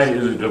 1990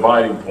 is a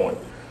dividing point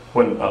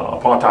when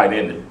apartheid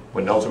ended,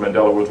 when Nelson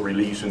Mandela was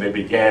released and they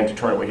began to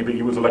turn away.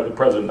 He was elected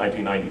president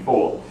in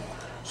 1994.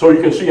 So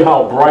you can see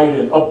how bright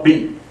and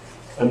upbeat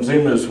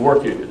Nzima's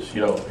work is.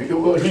 You know,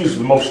 he's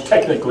the most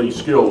technically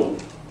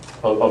skilled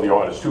of the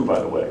artists too, by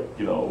the way.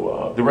 You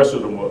know, the rest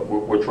of them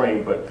were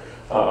trained, but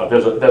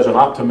there's an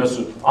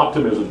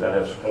optimism that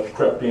has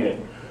crept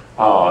in.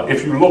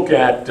 If you look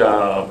at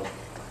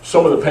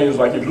some of the paintings,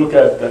 like if you look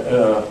at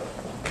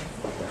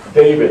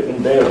David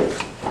and Bailey,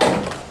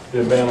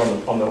 the man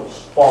on the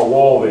far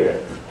wall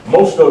there,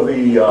 most of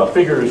the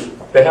figures,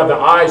 they have their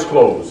eyes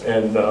closed,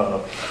 and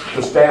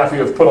the staff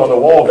here has put on the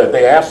wall that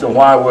they asked him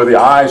why were the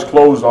eyes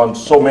closed on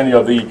so many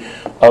of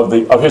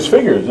his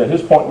figures, and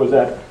his point was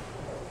that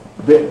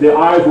their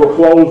eyes were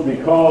closed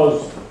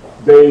because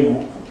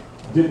they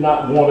did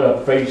not want to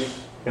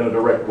face in a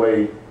direct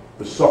way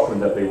the suffering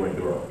that they were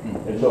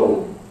enduring. And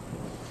so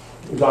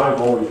his eyes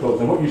were always closed.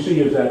 And what you see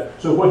is that,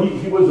 so what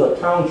he was a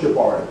township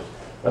artist.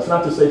 That's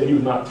not to say that he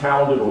was not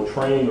talented or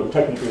trained or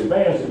technically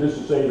advanced. It is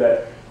to say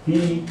that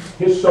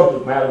his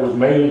subject matter was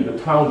mainly the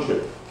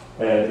township.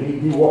 And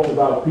he walked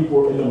about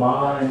people in the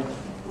mine,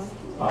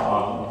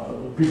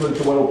 people in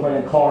Soweto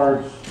playing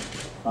cards,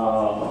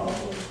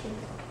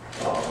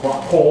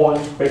 corn,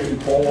 baking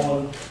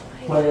corn,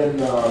 playing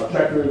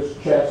checkers,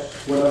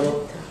 chess, whatever,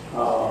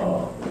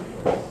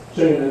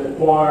 singing in the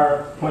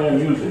choir, playing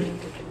music.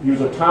 He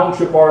was a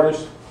township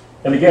artist,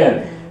 and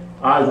again,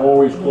 eyes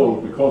always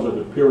closed because of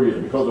the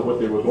period, because of what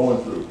they were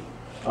going through.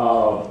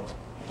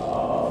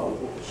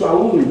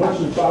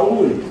 Winston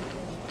Sauli,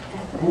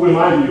 who in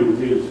my view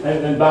is,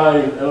 and by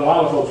a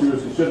lot of folks, he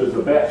was considered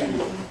the best. He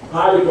was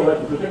highly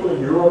collected, particularly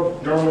in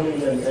Europe,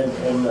 Germany,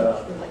 and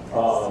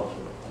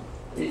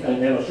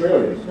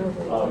Australia.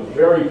 He's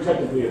very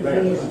technically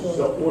advanced. This is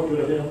a portrait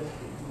of him.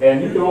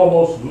 And you can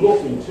almost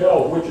look and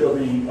tell which of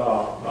the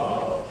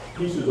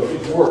pieces of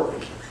his work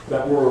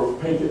that were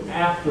painted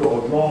after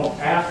or drawn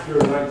after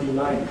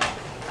 1990.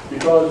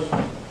 Because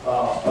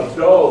a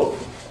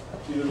dove,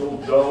 see the little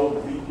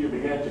dove here,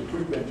 began to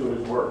creep into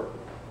his work.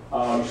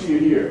 You see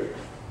it here.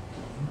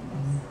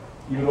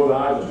 Even though the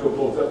eyes are still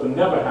closed, that would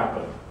never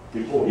happen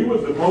before. He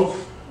was the most,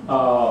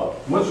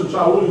 Winston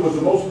Sauli was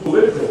the most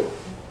political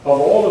of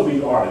all of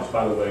these artists,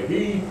 by the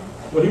way.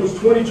 When he was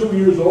 22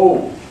 years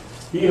old,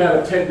 he had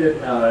attended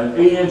an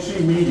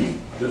ANC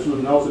meeting. This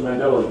was Nelson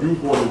Mandela's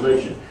youth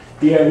organization.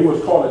 He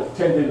was called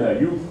attending a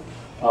youth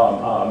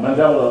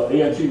Mandela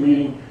ANC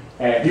meeting,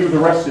 and he was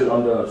arrested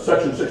under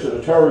Section 6 of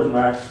the Terrorism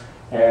Act,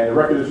 and the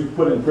record is he was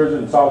put in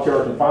prison in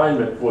solitary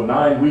confinement for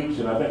 9 weeks,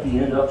 and I think he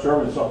ended up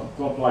serving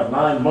something like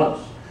 9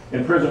 months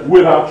in prison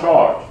without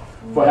charge.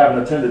 for having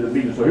attended the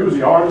meeting. So he was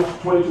the artist,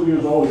 22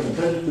 years old. He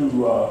intended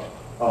to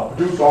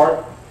produce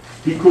art.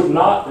 He could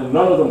not, and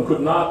none of them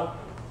could not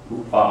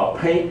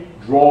paint,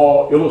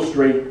 draw,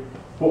 illustrate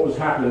what was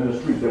happening in the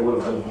streets. They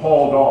would have been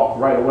hauled off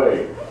right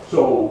away.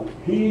 So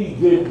he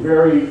did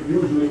very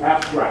usually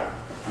abstract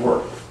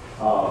work.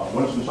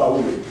 Winston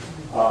Sauli,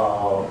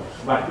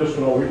 like this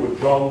one over here with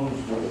drums,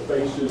 with the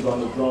faces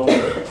on the drums.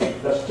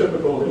 That's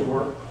typical of his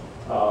work.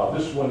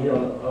 This one here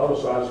on the other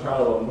side is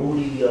kind of a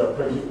moody,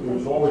 it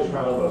was always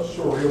kind of a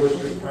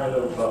surrealistic kind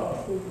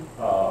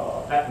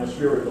of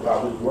atmospheric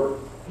about his work.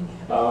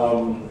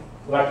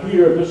 Like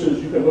here, this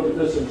is, you can look at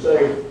this and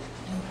say,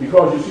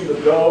 because you see the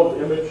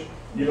dove image,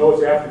 you know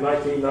it's after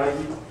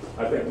 1990.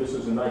 I think this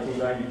is in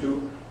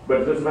 1992,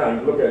 but it doesn't matter.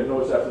 You look at it, you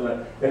know it's after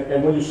that.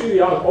 And when you see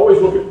the eyes,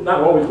 always look at,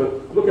 not always,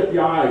 but look at the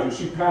eyes, you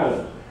see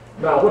patterns.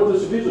 Now, what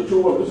this, these are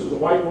two of, this is a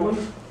white woman,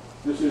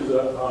 this is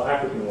an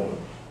African woman.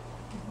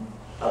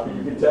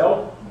 You can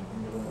tell,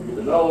 you get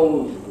the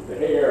nose, you get the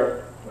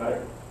hair,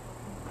 right?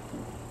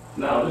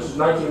 Now, this is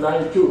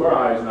 1992, her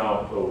eyes now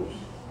are closed.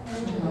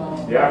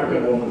 The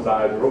African woman's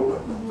eyes are open.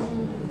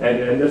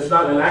 And it's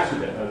not an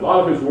accident. And a lot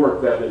of his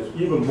work that is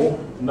even more,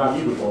 not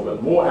even more,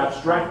 but more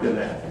abstract than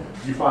that,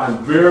 you find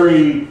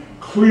very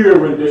clear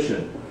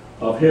rendition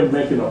of him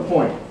making a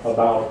point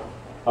about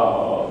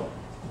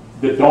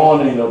the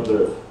dawning of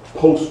the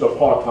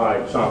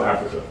post-apartheid South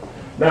Africa.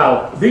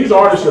 Now, these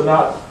artists are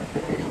not,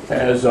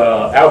 as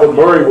Albert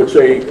Murray would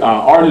say,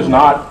 art is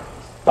not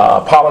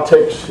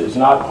politics, it's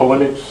not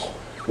polemics,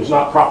 it's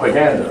not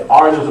propaganda.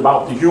 Art is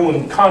about the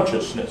human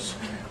consciousness.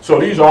 So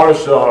these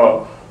artists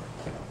are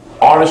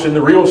artists in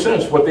the real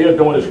sense. What they are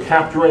doing is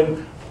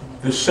capturing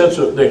the sense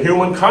of the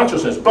human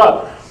consciousness.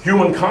 But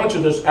human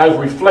consciousness as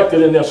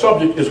reflected in their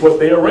subject is what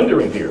they are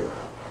rendering here.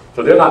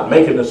 So they're not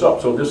making this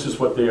up. So this is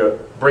what they are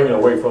bringing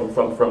away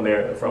from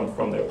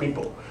their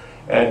people.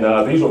 And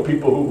these are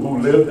people who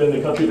lived in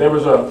the country. There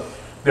are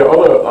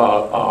other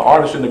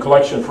artists in the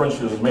collection, for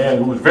instance, a man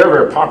who was very,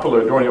 very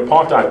popular during the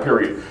apartheid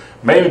period,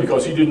 mainly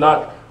because he did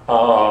not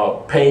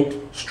paint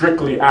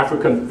strictly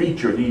African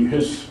featured.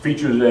 His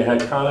features, they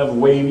had kind of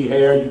wavy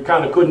hair. You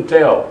kind of couldn't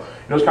tell.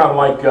 It was kind of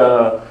like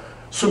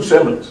Sue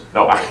Simmons.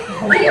 No.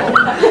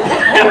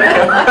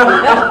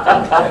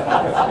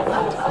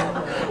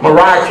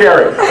 Mariah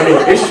Carey. I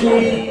mean, is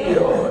she?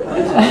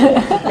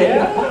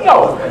 Yeah,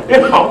 no. You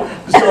know.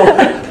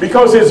 So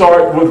because his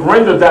art was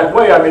rendered that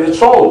way, I mean, it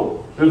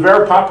sold. It was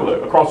very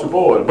popular across the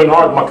board.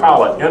 Bernard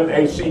Macala,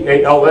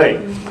 M-A-C-A-L-A.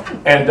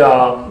 And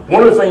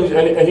one of the things,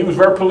 and he was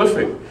very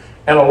prolific.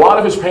 And a lot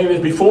of his paintings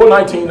before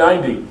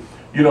 1990,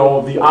 you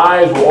know, the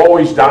eyes were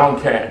always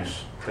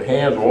downcast. The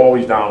hands were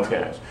always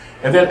downcast.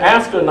 And then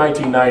after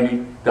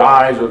 1990, the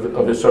eyes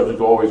of his subjects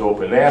were always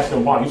open. They asked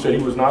him why. He said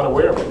he was not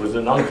aware of it. It was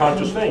an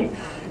unconscious thing.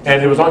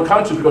 And it was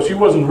unconscious because he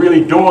wasn't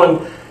really doing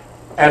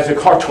as a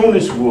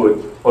cartoonist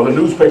would, or the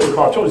newspaper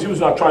cartoonist. He was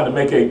not trying to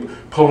make a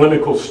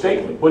polemical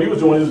statement. What he was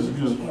doing is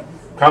he was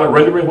kind of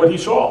rendering what he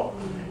saw.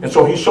 And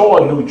so he saw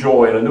a new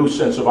joy and a new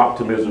sense of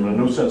optimism and a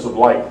new sense of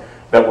light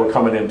that were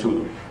coming into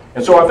them.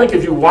 And so I think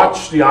if you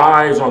watch the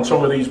eyes on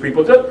some of these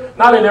people,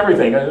 not in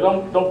everything,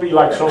 don't be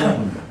like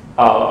some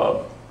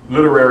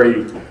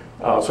literary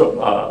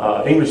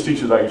English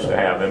teachers I used to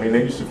have. I mean,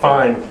 they used to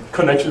find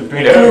connections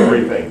between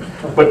everything.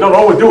 But don't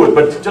overdo it,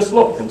 but just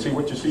look and see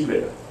what you see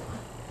there.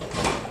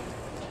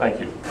 Thank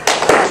you.